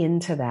invited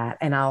into that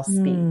and I'll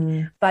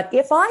speak. But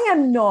if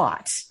I'm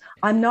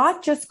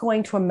not just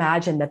going to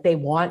imagine that they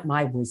want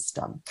my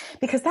wisdom,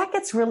 because that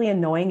gets really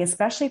annoying,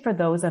 especially for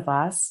those of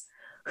us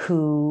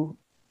who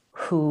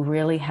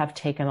really have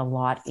taken a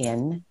lot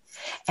in,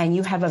 and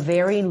you have a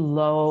very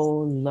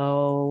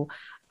low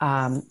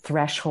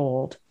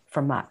threshold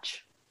for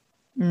much.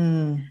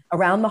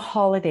 Around the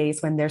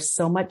holidays, when there's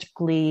so much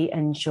glee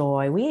and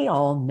joy, we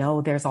all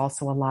know there's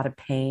also a lot of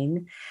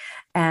pain.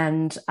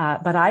 And,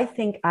 but I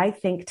think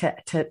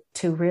to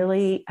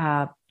really,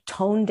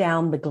 tone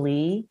down the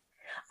glee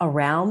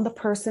around the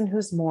person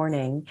who's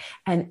mourning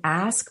and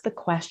ask the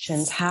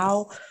questions,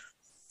 how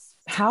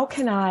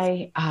can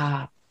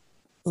I,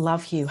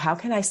 love you? How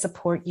can I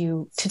support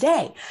you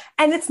today?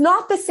 And it's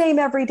not the same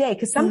every day,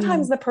 because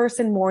sometimes the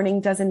person mourning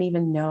doesn't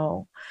even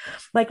know.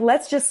 Like,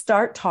 let's just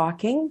start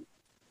talking.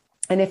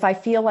 And if I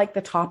feel like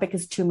the topic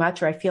is too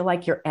much, or I feel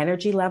like your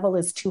energy level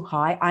is too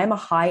high, I'm a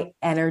high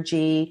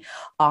energy,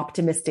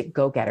 optimistic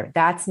go-getter.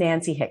 That's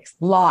Nancy Hicks,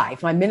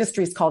 live. My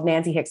ministry is called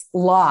Nancy Hicks,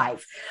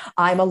 live.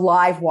 I'm a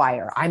live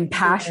wire. I'm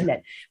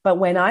passionate. But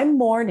when I'm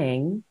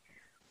mourning,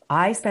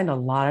 I spend a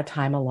lot of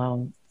time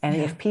alone. And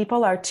if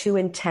people are too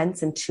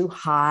intense and too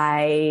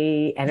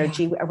high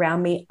energy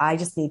around me, I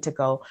just need to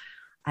go.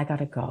 I got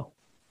to go.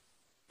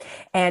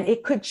 And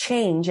it could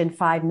change in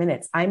 5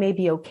 minutes. I may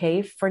be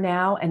okay for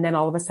now, and then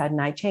all of a sudden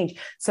I change.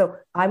 So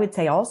I would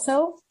say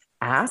also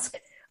ask.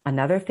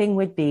 Another thing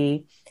would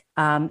be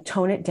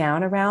tone it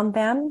down around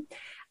them.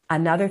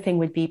 Another thing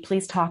would be,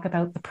 please talk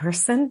about the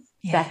person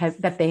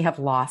that they have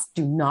lost.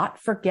 Do not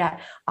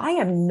forget.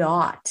 I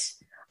want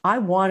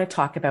to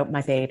talk about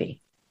my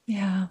baby.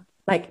 Yeah.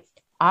 Like,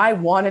 I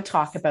want to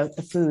talk about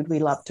the food we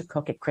love to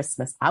cook at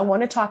Christmas. I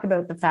want to talk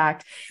about the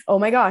fact, oh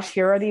my gosh,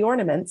 here are the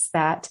ornaments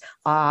that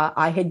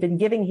I had been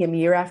giving him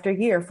year after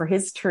year for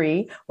his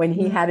tree when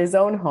he had his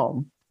own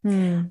home.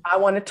 I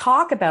want to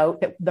talk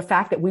about the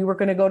fact that we were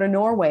going to go to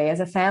Norway as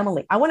a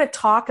family. I want to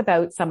talk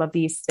about some of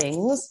these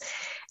things.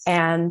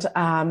 And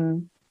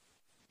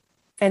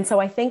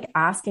so I think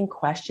asking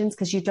questions,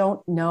 because you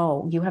don't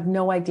know, you have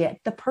no idea.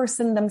 The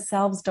person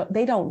themselves,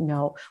 they don't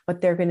know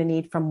what they're going to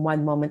need from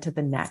one moment to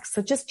the next.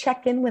 So just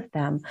check in with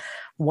them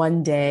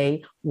one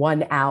day,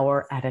 1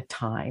 hour at a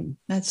time.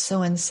 That's so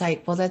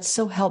insightful. That's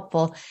so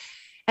helpful.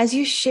 As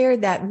you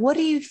shared that, what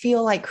do you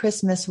feel like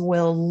Christmas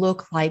will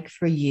look like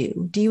for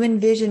you? Do you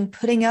envision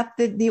putting up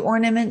the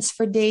ornaments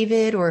for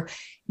David, or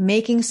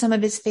making some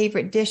of his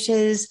favorite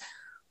dishes?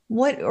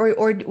 What,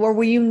 or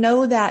will you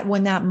know that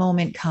when that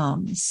moment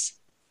comes?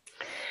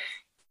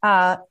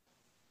 I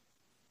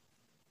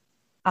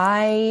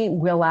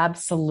will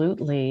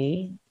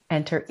absolutely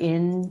enter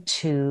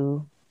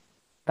into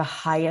the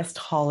highest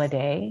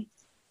holiday,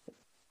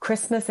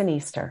 Christmas and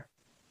Easter.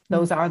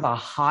 Those are the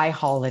high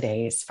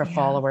holidays for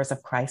followers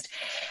of Christ.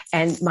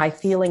 And my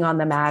feeling on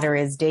the matter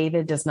is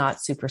David does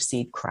not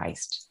supersede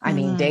Christ. I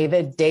mean,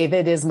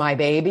 David is my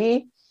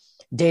baby.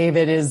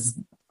 David is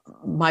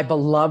my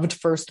beloved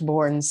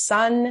firstborn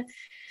son.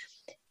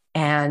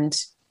 And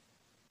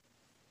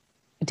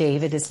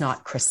David is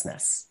not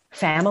Christmas.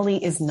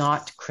 Family is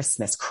not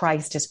Christmas.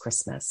 Christ is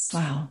Christmas.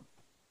 Wow.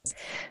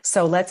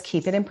 So let's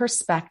keep it in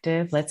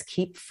perspective. Let's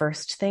keep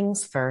first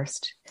things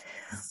first.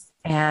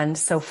 And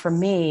so for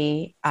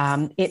me,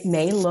 it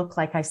may look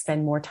like I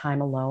spend more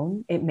time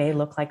alone. It may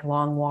look like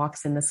long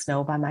walks in the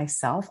snow by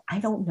myself. I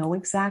don't know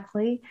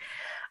exactly.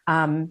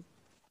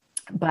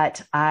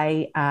 But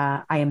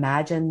I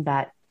imagine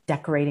that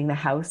decorating the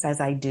house as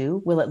I do,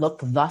 will it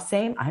look the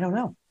same? I don't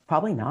know.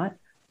 Probably not.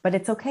 But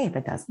it's okay if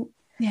it doesn't.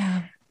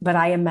 Yeah. But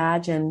I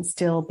imagine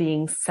still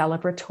being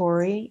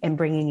celebratory and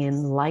bringing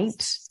in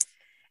light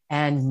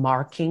and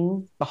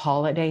marking the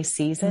holiday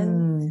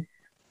season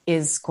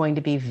is going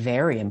to be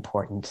very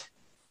important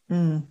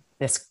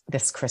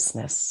this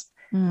Christmas.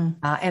 And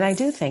I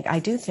do think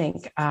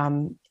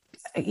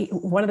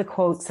one of the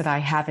quotes that I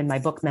have in my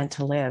book, Meant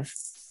to Live,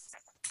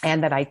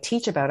 and that I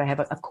teach about, I have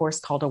a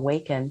course called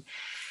Awaken.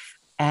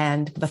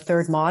 And the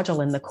third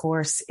module in the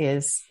course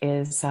is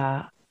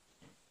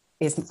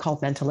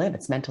called Meant to Live.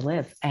 It's meant to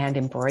live and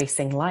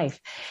embracing life.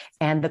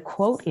 And the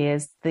quote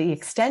is, the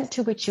extent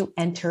to which you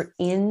enter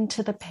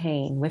into the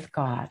pain with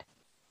God,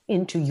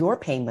 into your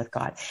pain with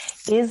God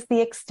is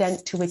the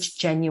extent to which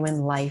genuine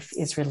life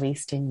is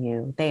released in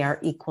you. They are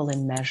equal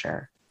in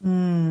measure.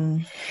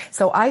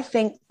 So I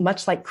think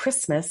much like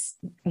Christmas,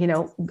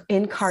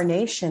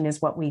 incarnation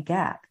is what we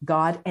get.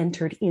 God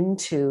entered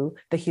into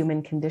the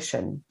human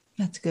condition.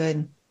 That's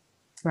good.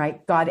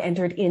 Right? God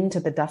entered into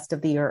the dust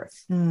of the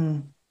earth.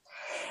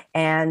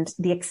 And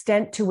the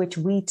extent to which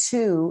we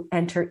too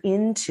enter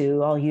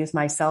into, I'll use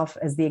myself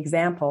as the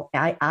example,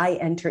 I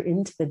enter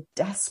into the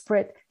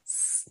desperate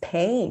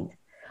pain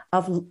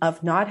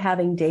of not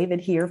having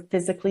David here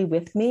physically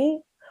with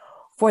me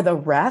for the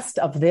rest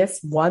of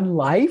this one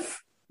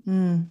life.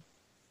 That's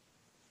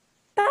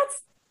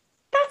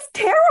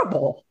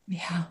terrible.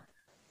 Yeah.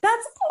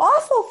 That's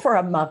awful for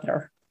a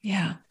mother.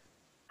 Yeah.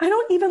 I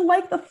don't even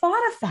like the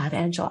thought of that,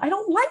 Angela. I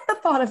don't like the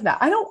thought of that.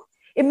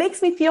 It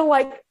makes me feel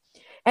like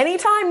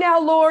anytime now,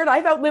 Lord,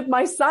 I've outlived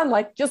my son.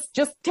 Like just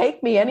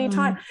take me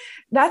anytime.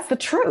 That's the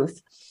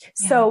truth.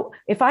 Yeah. So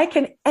if I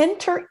can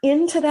enter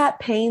into that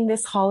pain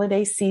this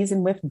holiday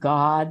season with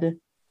God,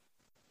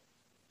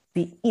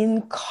 the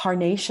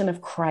incarnation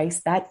of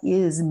Christ, that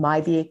is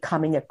my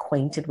becoming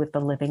acquainted with the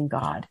living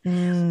God.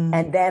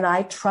 And then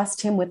I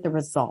trust him with the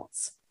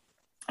results.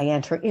 I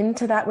enter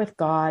into that with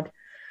God,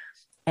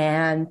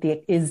 and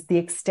is the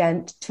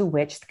extent to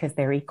which, because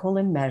they're equal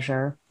in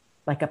measure,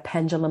 like a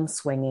pendulum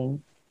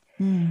swinging,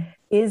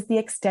 is the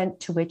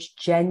extent to which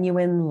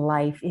genuine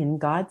life in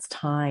God's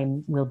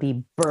time will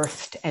be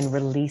birthed and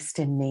released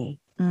in me.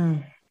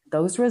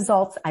 Those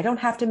results, I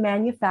don't have to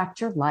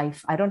manufacture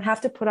life. I don't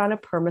have to put on a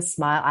perma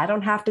smile. I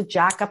don't have to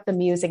jack up the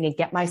music and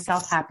get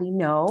myself happy.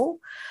 No,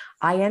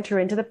 I enter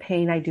into the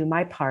pain. I do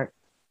my part.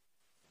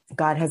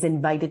 God has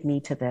invited me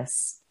to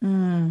this.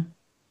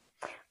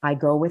 I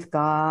go with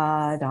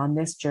God on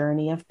this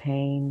journey of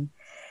pain.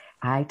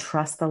 I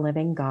trust the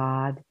living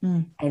God,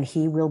 and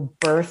he will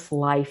birth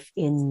life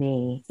in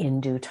me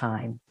in due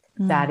time.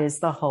 That is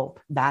the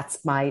hope.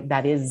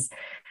 That is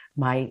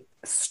my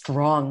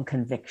strong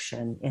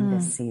conviction in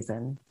this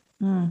season.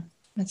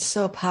 It's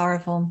so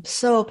powerful.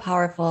 So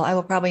powerful. I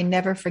will probably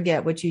never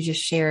forget what you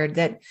just shared,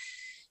 that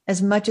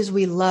as much as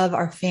we love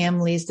our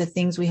families, the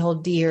things we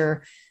hold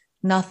dear,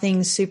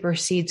 nothing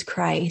supersedes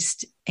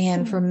Christ.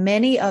 And for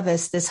many of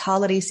us, this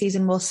holiday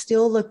season will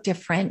still look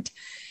different.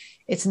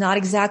 It's not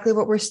exactly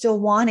what we're still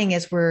wanting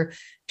as we're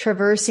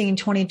traversing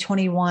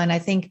 2021. I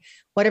think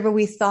whatever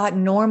we thought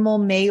normal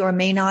may or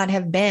may not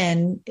have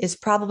been is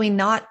probably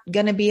not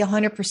going to be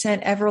 100%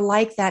 ever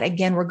like that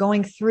again. We're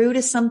going through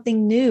to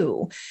something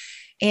new.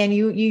 And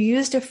you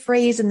used a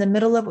phrase in the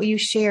middle of what you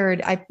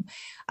shared.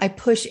 I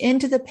push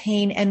into the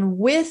pain, and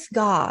with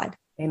God,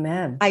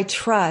 amen, I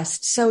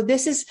trust. So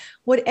this is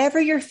whatever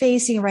you're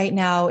facing right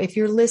now. If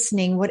you're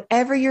listening,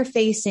 whatever you're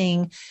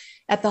facing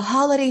at the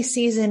holiday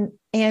season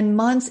and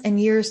months and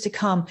years to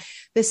come,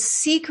 the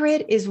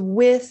secret is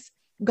with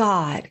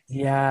God.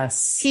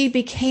 Yes. He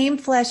became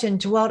flesh and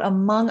dwelt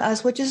among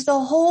us, which is the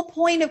whole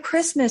point of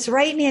Christmas,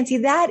 right, Nancy?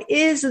 That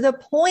is the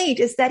point,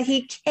 is that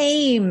he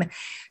came,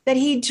 that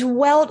he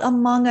dwelt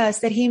among us,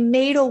 that he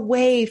made a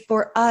way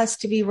for us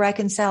to be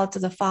reconciled to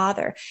the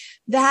Father.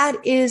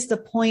 That is the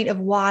point of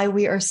why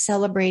we are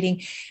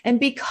celebrating. And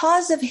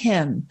because of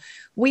him,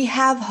 we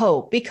have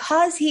hope.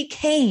 Because he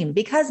came,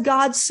 because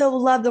God so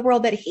loved the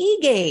world that he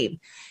gave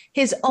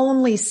his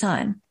only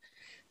son.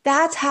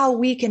 That's how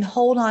we can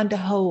hold on to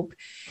hope,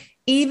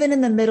 even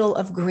in the middle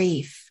of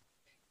grief.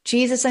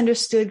 Jesus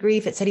understood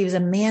grief. It said he was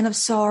a man of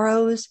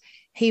sorrows.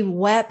 He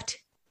wept.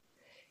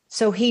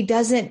 So he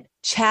doesn't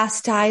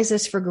chastise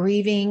us for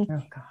grieving.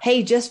 Oh,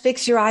 hey, just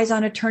fix your eyes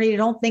on eternity.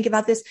 Don't think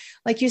about this.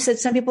 Like you said,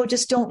 some people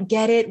just don't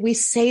get it. We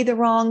say the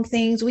wrong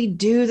things. We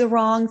do the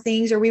wrong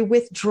things, or we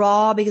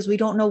withdraw because we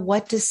don't know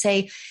what to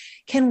say.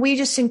 Can we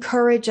just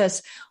encourage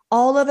us?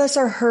 All of us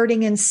are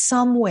hurting in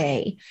some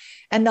way,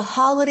 and the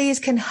holidays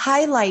can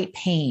highlight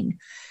pain.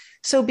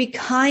 So be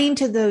kind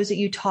to those that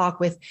you talk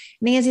with.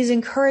 Nancy's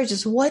encouraged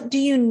us. What do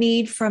you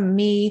need from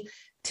me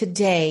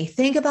today?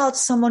 Think about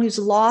someone who's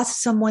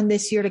lost someone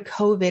this year to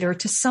COVID or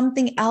to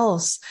something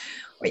else.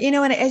 And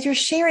as you're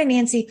sharing,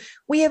 Nancy,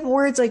 we have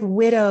words like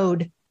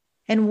widowed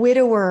and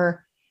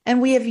widower, and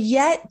we have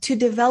yet to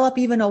develop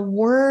even a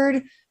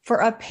word for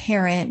a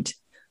parent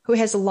who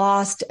has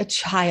lost a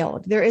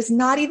child. There is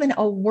not even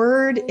a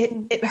word.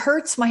 It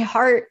hurts my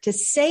heart to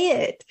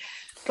say it,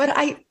 but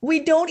we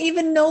don't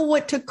even know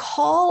what to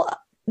call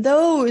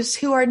those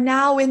who are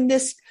now in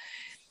this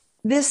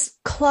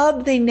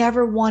club they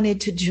never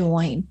wanted to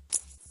join.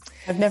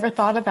 I've never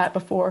thought of that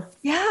before.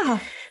 Yeah.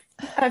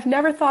 I've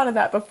never thought of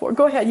that before.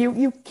 Go ahead.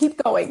 You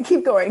keep going.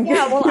 Keep going.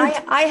 Yeah. Well,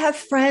 I have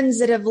friends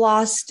that have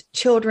lost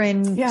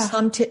children,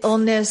 some to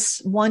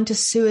illness, one to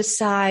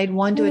suicide,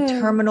 one to a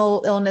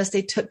terminal illness.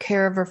 They took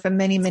care of her for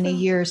many, many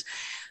years.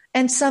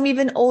 And some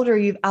even older,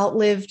 you've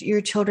outlived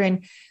your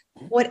children.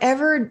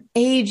 Whatever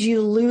age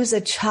you lose a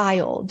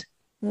child,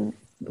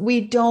 we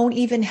don't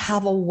even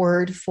have a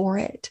word for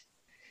it.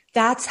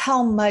 That's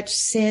how much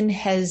sin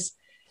has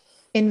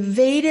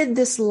invaded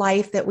this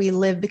life that we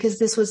live because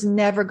this was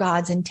never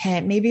God's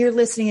intent. Maybe you're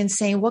listening and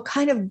saying, what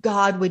kind of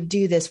God would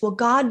do this? Well,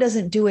 God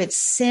doesn't do it.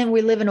 Sin.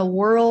 We live in a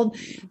world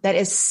that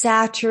is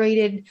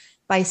saturated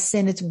by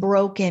sin. It's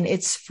broken.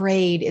 It's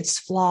frayed. It's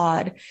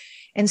flawed.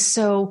 And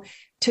so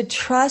to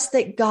trust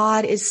that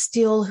God is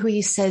still who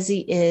he says he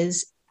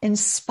is in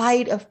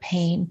spite of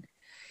pain.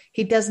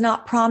 He does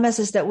not promise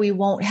us that we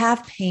won't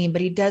have pain,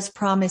 but he does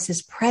promise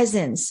his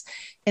presence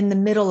in the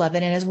middle of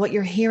it. And as what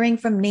you're hearing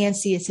from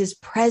Nancy is his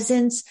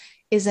presence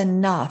is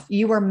enough.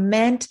 You are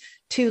meant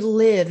to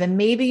live. And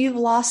maybe you've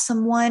lost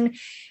someone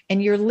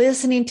and you're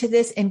listening to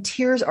this and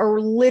tears are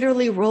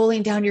literally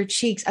rolling down your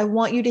cheeks. I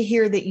want you to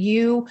hear that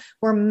you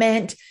were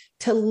meant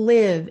to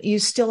live. You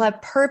still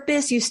have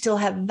purpose. You still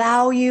have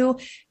value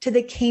to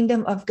the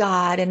kingdom of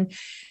God. And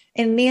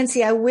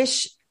Nancy, I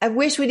wish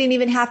we didn't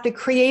even have to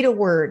create a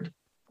word.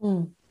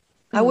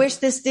 I wish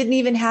this didn't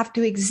even have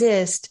to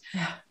exist.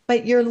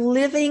 But you're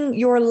living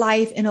your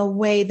life in a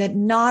way that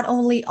not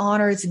only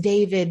honors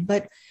David,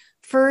 but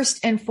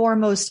first and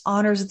foremost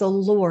honors the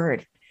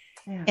Lord,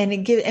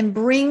 and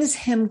brings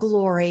him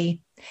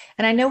glory.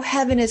 And I know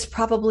heaven is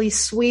probably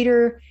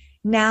sweeter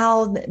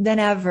now than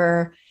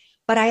ever,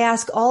 but I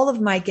ask all of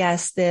my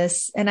guests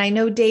this, and I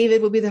know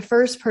David will be the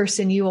first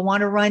person you will want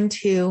to run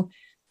to.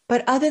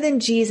 But other than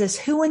Jesus,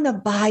 who in the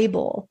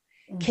Bible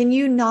can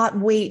you not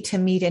wait to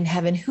meet in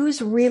heaven?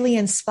 Who's really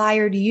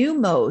inspired you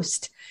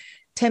most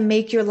to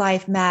make your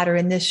life matter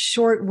in this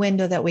short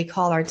window that we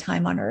call our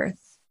time on earth?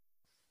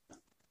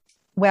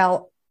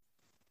 Well,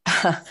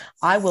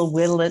 I will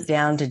whittle it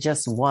down to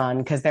just one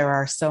because there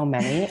are so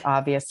many,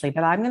 obviously,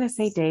 but I'm going to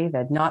say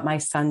David, not my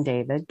son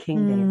David,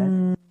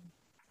 King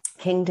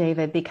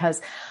David,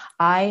 because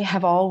I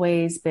have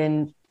always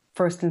been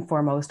first and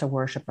foremost a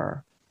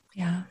worshiper.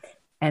 Yeah.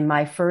 And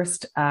my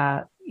first,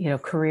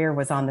 career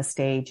was on the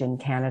stage in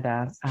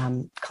Canada,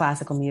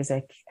 classical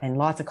music and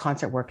lots of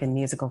concert work in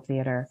musical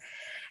theater.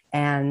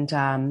 And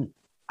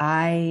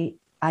I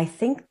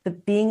think the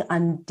being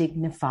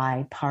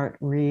undignified part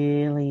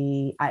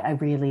really, I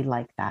really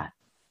like that.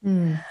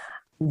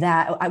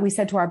 That we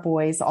said to our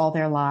boys all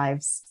their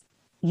lives,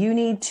 you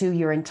need to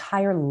your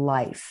entire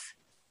life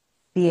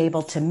be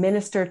able to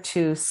minister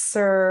to,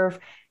 serve,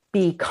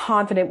 be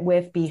confident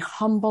with, be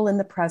humble in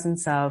the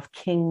presence of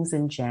kings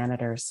and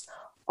janitors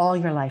all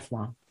your life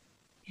long.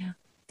 Yeah.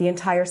 The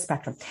entire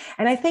spectrum.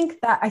 And I think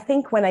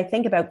when I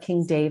think about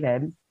King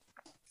David,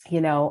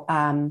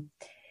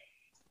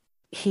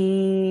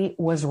 he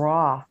was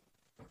raw.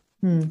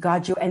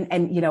 God,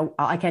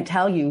 I can't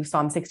tell you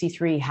Psalm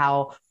 63,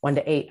 how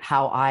 1-8,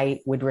 how I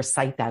would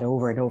recite that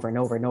over and over and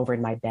over and over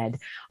in my bed.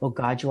 Oh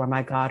God, you are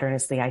my God.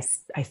 Earnestly, I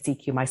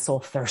seek you. My soul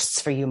thirsts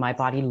for you. My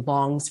body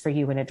longs for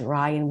you in a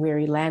dry and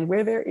weary land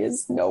where there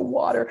is no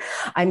water.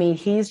 I mean,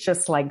 he's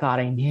just like, God,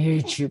 I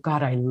need you.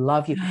 God, I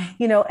love you.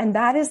 And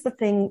that is the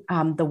thing,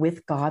 the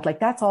with God,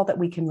 like that's all that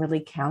we can really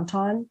count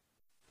on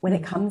when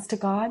it comes to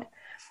God.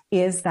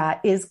 Is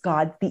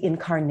God the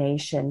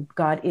incarnation?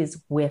 God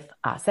is with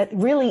us. That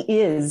really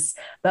is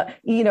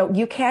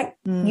you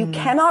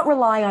cannot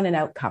rely on an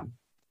outcome.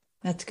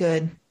 That's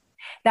good.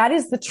 That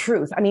is the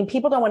truth. I mean,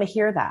 people don't want to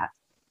hear that.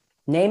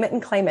 Name it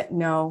and claim it.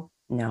 No.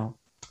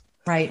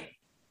 Right.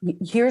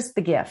 Here's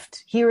the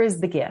gift. Here is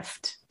the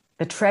gift.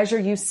 The treasure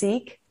you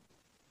seek,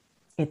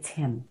 it's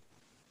him.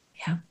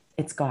 Yeah.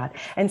 It's God.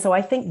 And so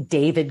I think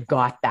David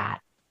got that.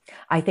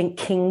 I think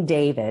King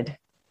David,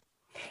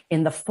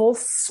 in the full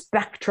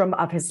spectrum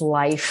of his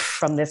life,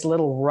 from this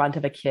little runt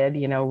of a kid,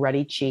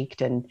 ruddy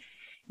cheeked and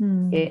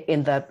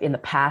in the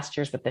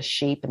pastures with the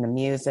sheep and the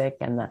music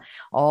and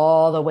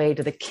all the way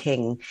to the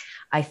king.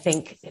 I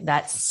think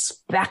that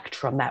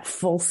spectrum, that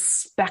full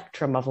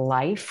spectrum of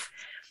life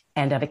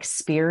and of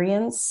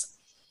experience,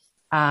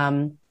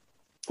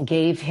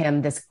 gave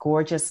him this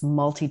gorgeous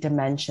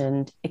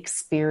multi-dimensioned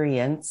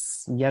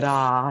experience,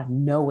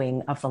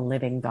 knowing of the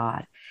living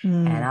God.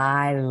 And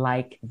I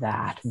like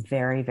that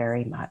very,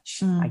 very much.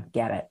 I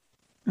get it.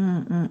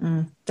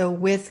 The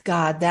with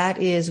God, that's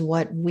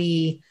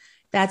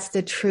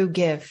the true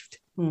gift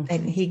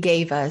that he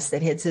gave us,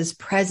 that it's his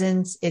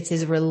presence, it's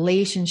his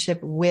relationship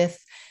with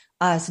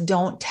us.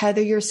 Don't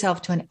tether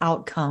yourself to an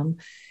outcome,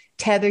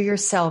 tether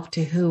yourself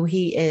to who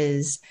he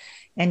is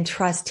and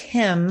trust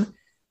him,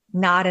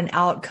 not an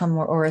outcome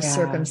or a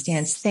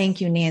circumstance.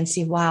 Thank you,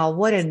 Nancy. Wow.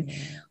 What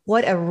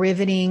a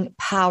riveting,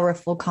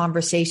 powerful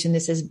conversation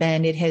this has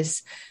been. It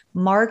has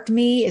marked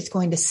me. It's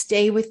going to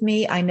stay with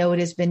me. I know it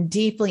has been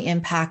deeply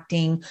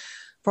impacting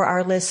for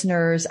our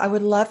listeners. I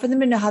would love for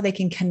them to know how they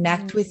can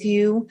connect with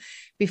you.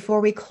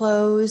 Before we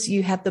close,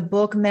 you have the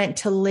book Meant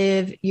to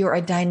Live. You're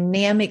a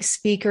dynamic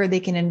speaker. They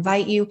can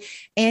invite you.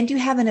 And you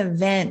have an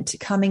event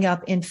coming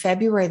up in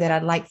February that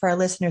I'd like for our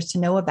listeners to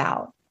know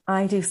about.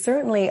 I do.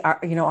 Certainly,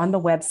 on the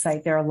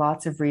website, there are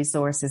lots of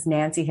resources,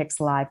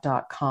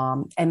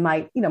 nancyhickslive.com, and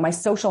my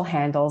social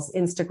handles,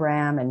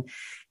 Instagram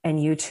and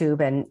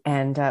YouTube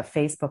and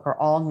Facebook are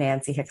all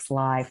Nancy Hicks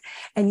Live.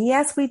 And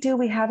yes, we do.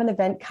 We have an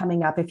event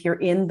coming up. If you're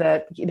in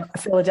the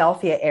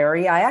Philadelphia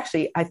area,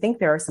 I think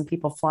there are some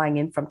people flying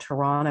in from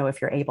Toronto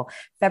if you're able.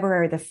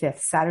 February the 5th,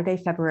 Saturday,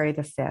 February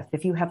the 5th.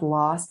 If you have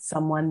lost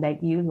someone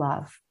that you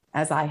love,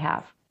 as I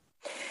have,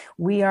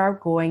 we are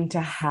going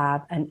to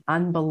have an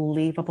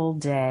unbelievable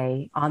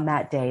day on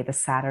that day, the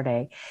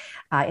Saturday,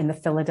 in the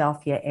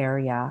Philadelphia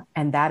area.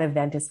 And that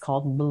event is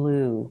called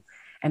Blue.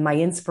 And my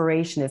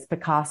inspiration is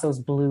Picasso's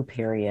Blue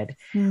Period.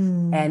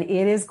 And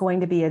it is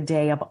going to be a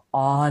day of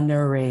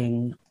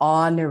honoring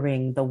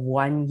the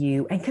one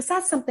you, and because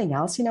that's something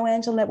else,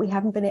 Angela, that we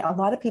haven't been, a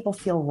lot of people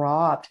feel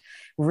robbed,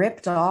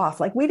 ripped off.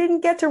 Like we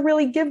didn't get to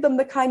really give them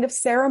the kind of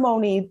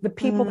ceremony, the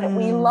people that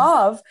we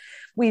love.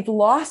 We've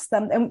lost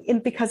them.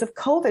 And because of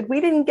COVID,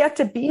 we didn't get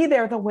to be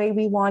there the way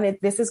we wanted.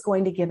 This is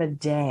going to give a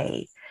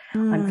day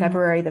on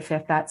February the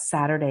 5th, that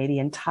Saturday, the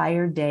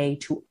entire day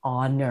to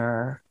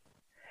honor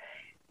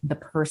the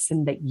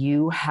person that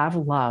you have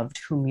loved,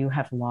 whom you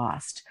have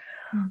lost.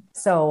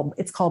 So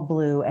it's called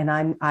Blue,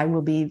 and I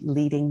will be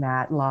leading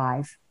that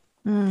live.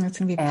 It's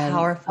going to be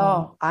powerful.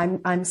 Oh,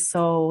 I'm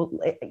so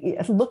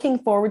looking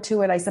forward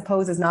to it. I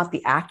suppose is not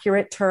the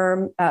accurate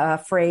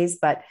phrase,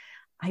 but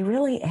I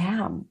really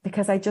am,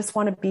 because I just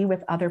want to be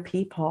with other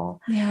people.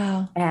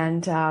 Yeah.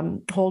 And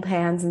hold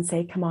hands and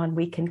say, come on,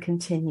 we can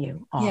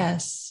continue on.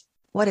 Yes.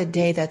 What a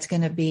day that's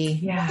going to be.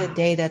 Yeah. What a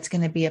day that's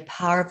going to be, a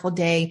powerful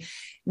day.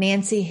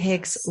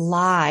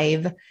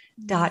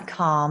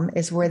 nancyhickslive.com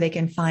is where they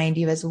can find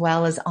you, as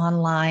well as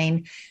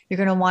online. You're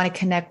going to want to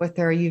connect with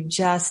her. You've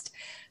just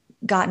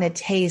gotten a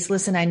taste.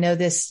 Listen, I know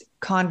this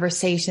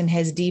conversation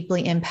has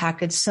deeply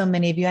impacted so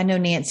many of you. I know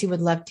Nancy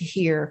would love to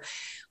hear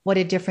what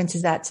a difference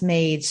that's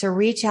made. So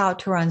reach out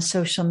to her on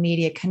social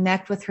media,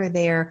 connect with her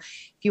there.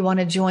 If you want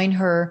to join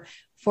her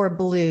for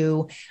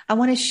Blue, I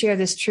want to share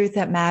this truth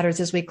that matters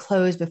as we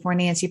close before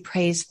Nancy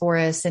prays for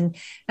us. And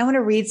I want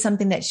to read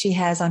something that she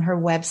has on her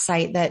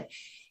website that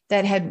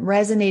had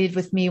resonated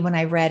with me when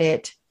I read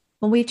it.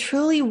 When we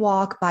truly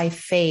walk by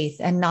faith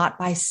and not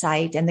by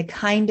sight, and the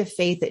kind of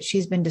faith that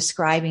she's been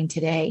describing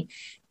today,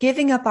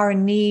 giving up our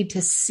need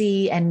to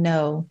see and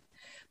know,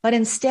 but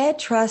instead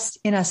trust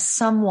in a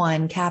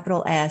someone,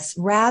 capital S,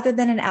 rather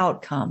than an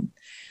outcome,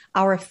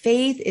 our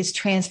faith is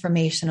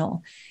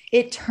transformational.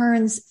 It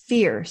turns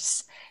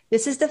fierce.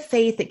 This is the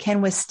faith that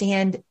can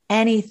withstand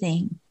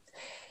anything.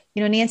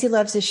 Nancy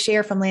loves to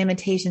share from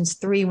Lamentations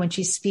 3 when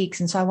she speaks.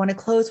 And so I want to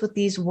close with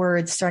these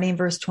words, starting in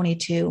verse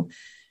 22.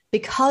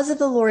 Because of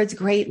the Lord's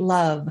great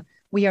love,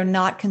 we are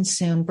not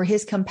consumed, for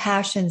his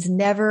compassions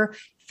never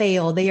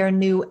fail. They are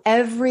new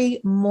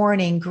every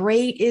morning.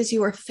 Great is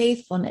your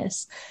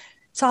faithfulness.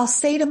 So I'll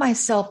say to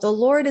myself, the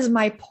Lord is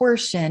my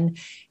portion.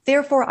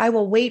 Therefore, I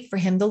will wait for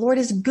him. The Lord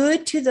is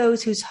good to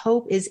those whose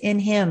hope is in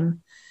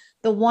him,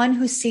 the one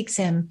who seeks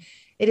him.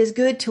 It is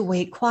good to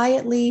wait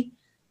quietly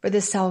for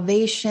the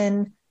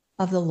salvation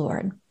of the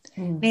Lord.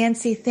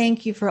 Nancy,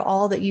 thank you for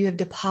all that you have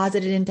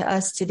deposited into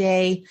us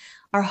today.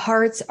 Our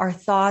hearts, our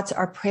thoughts,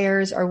 our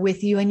prayers are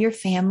with you and your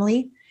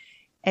family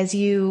as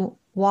you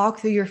walk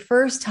through your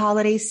first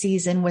holiday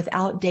season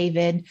without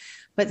David.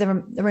 But the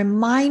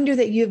reminder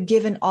that you have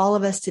given all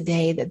of us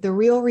today, that the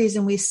real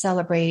reason we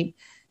celebrate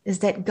is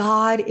that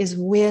God is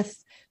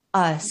with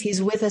us.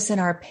 He's with us in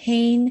our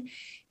pain.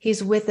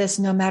 He's with us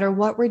no matter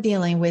what we're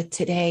dealing with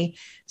today.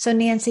 So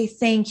Nancy,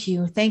 thank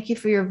you. Thank you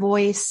for your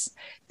voice.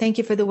 Thank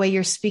you for the way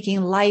you're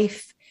speaking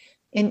life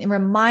and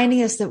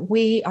reminding us that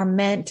we are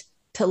meant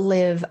to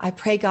live. I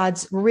pray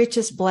God's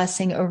richest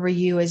blessing over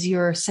you as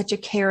you're such a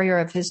carrier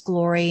of his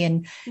glory,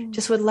 and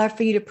just would love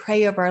for you to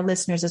pray over our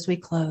listeners as we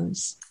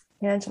close.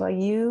 Angela,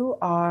 you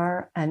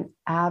are an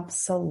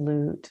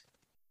absolute.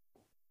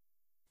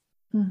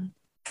 There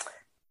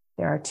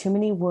are too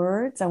many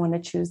words. I want to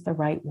choose the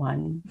right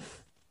one.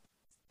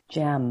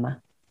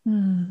 Gem.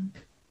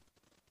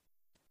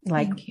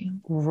 Like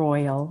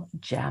royal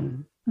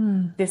gem.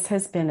 This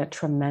has been a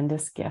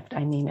tremendous gift.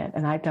 I mean it.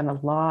 And I've done a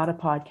lot of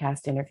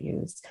podcast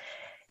interviews.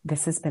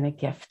 This has been a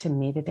gift to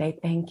me today.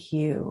 Thank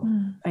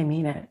you. I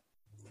mean it.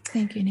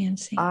 Thank you,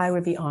 Nancy. I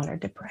would be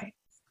honored to pray.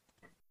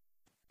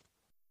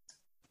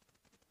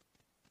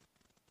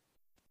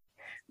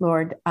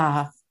 Lord,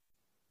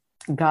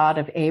 God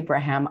of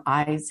Abraham,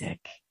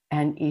 Isaac,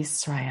 and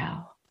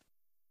Israel,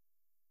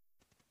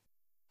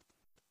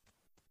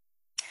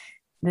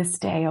 this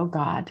day, O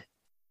God,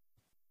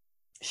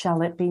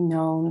 shall it be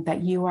known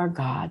that you are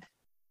God,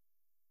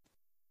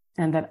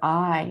 and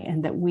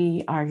that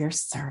we are your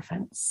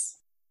servants.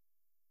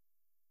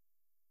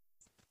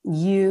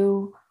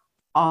 You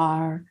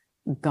are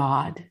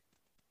God.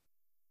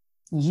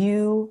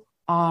 You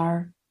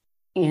are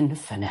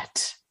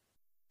infinite.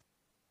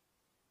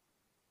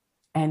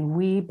 And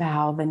we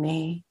bow the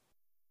knee.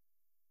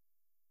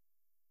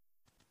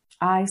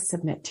 I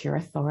submit to your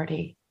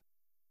authority.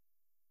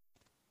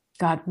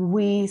 God,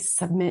 we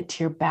submit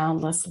to your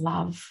boundless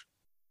love.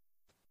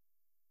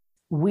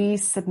 We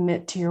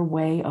submit to your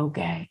way, oh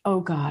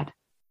God.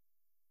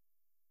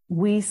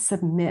 We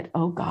submit,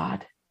 oh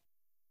God.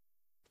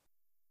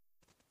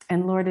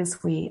 And Lord,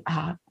 as we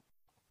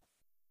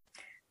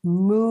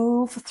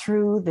move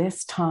through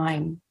this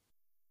time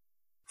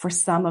for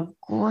some of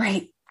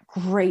great,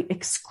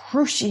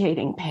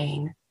 excruciating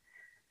pain,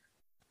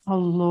 oh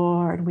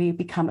Lord, we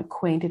become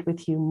acquainted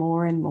with you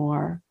more and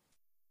more.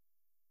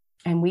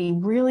 And we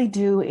really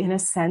do, in a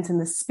sense, in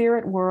the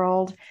spirit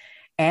world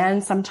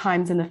and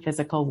sometimes in the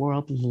physical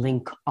world,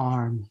 link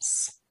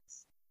arms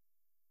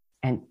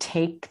and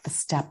take the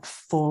step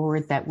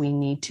forward that we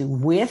need to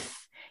with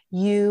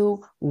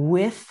you,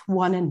 with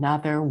one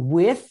another,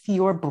 with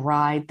your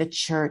bride, the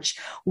church,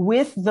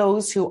 with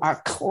those who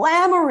are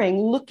clamoring,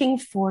 looking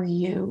for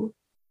you,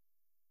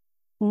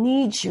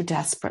 need you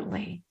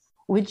desperately.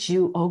 Would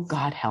you, oh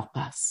God, help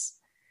us?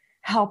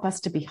 Help us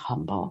to be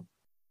humble.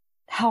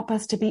 Help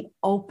us to be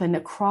open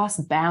across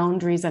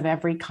boundaries of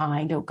every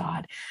kind, oh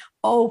God.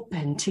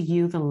 Open to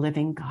you, the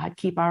living God.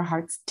 Keep our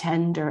hearts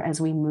tender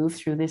as we move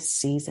through this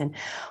season.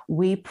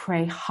 We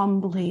pray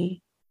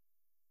humbly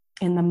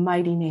in the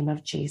mighty name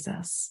of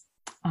Jesus.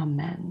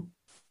 Amen.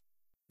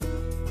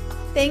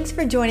 Thanks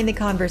for joining the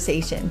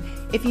conversation.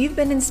 If you've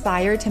been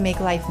inspired to make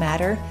life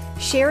matter,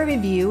 share a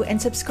review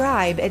and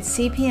subscribe at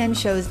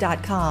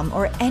cpnshows.com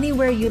or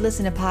anywhere you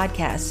listen to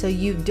podcasts so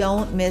you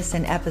don't miss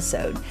an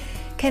episode.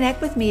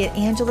 Connect with me at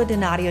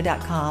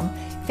angeladonadio.com,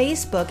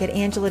 Facebook at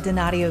Angela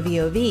Donadio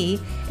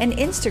VOV, and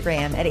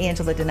Instagram at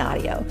Angela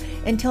Donadio.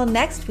 Until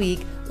next week,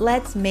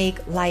 let's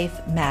make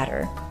life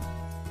matter.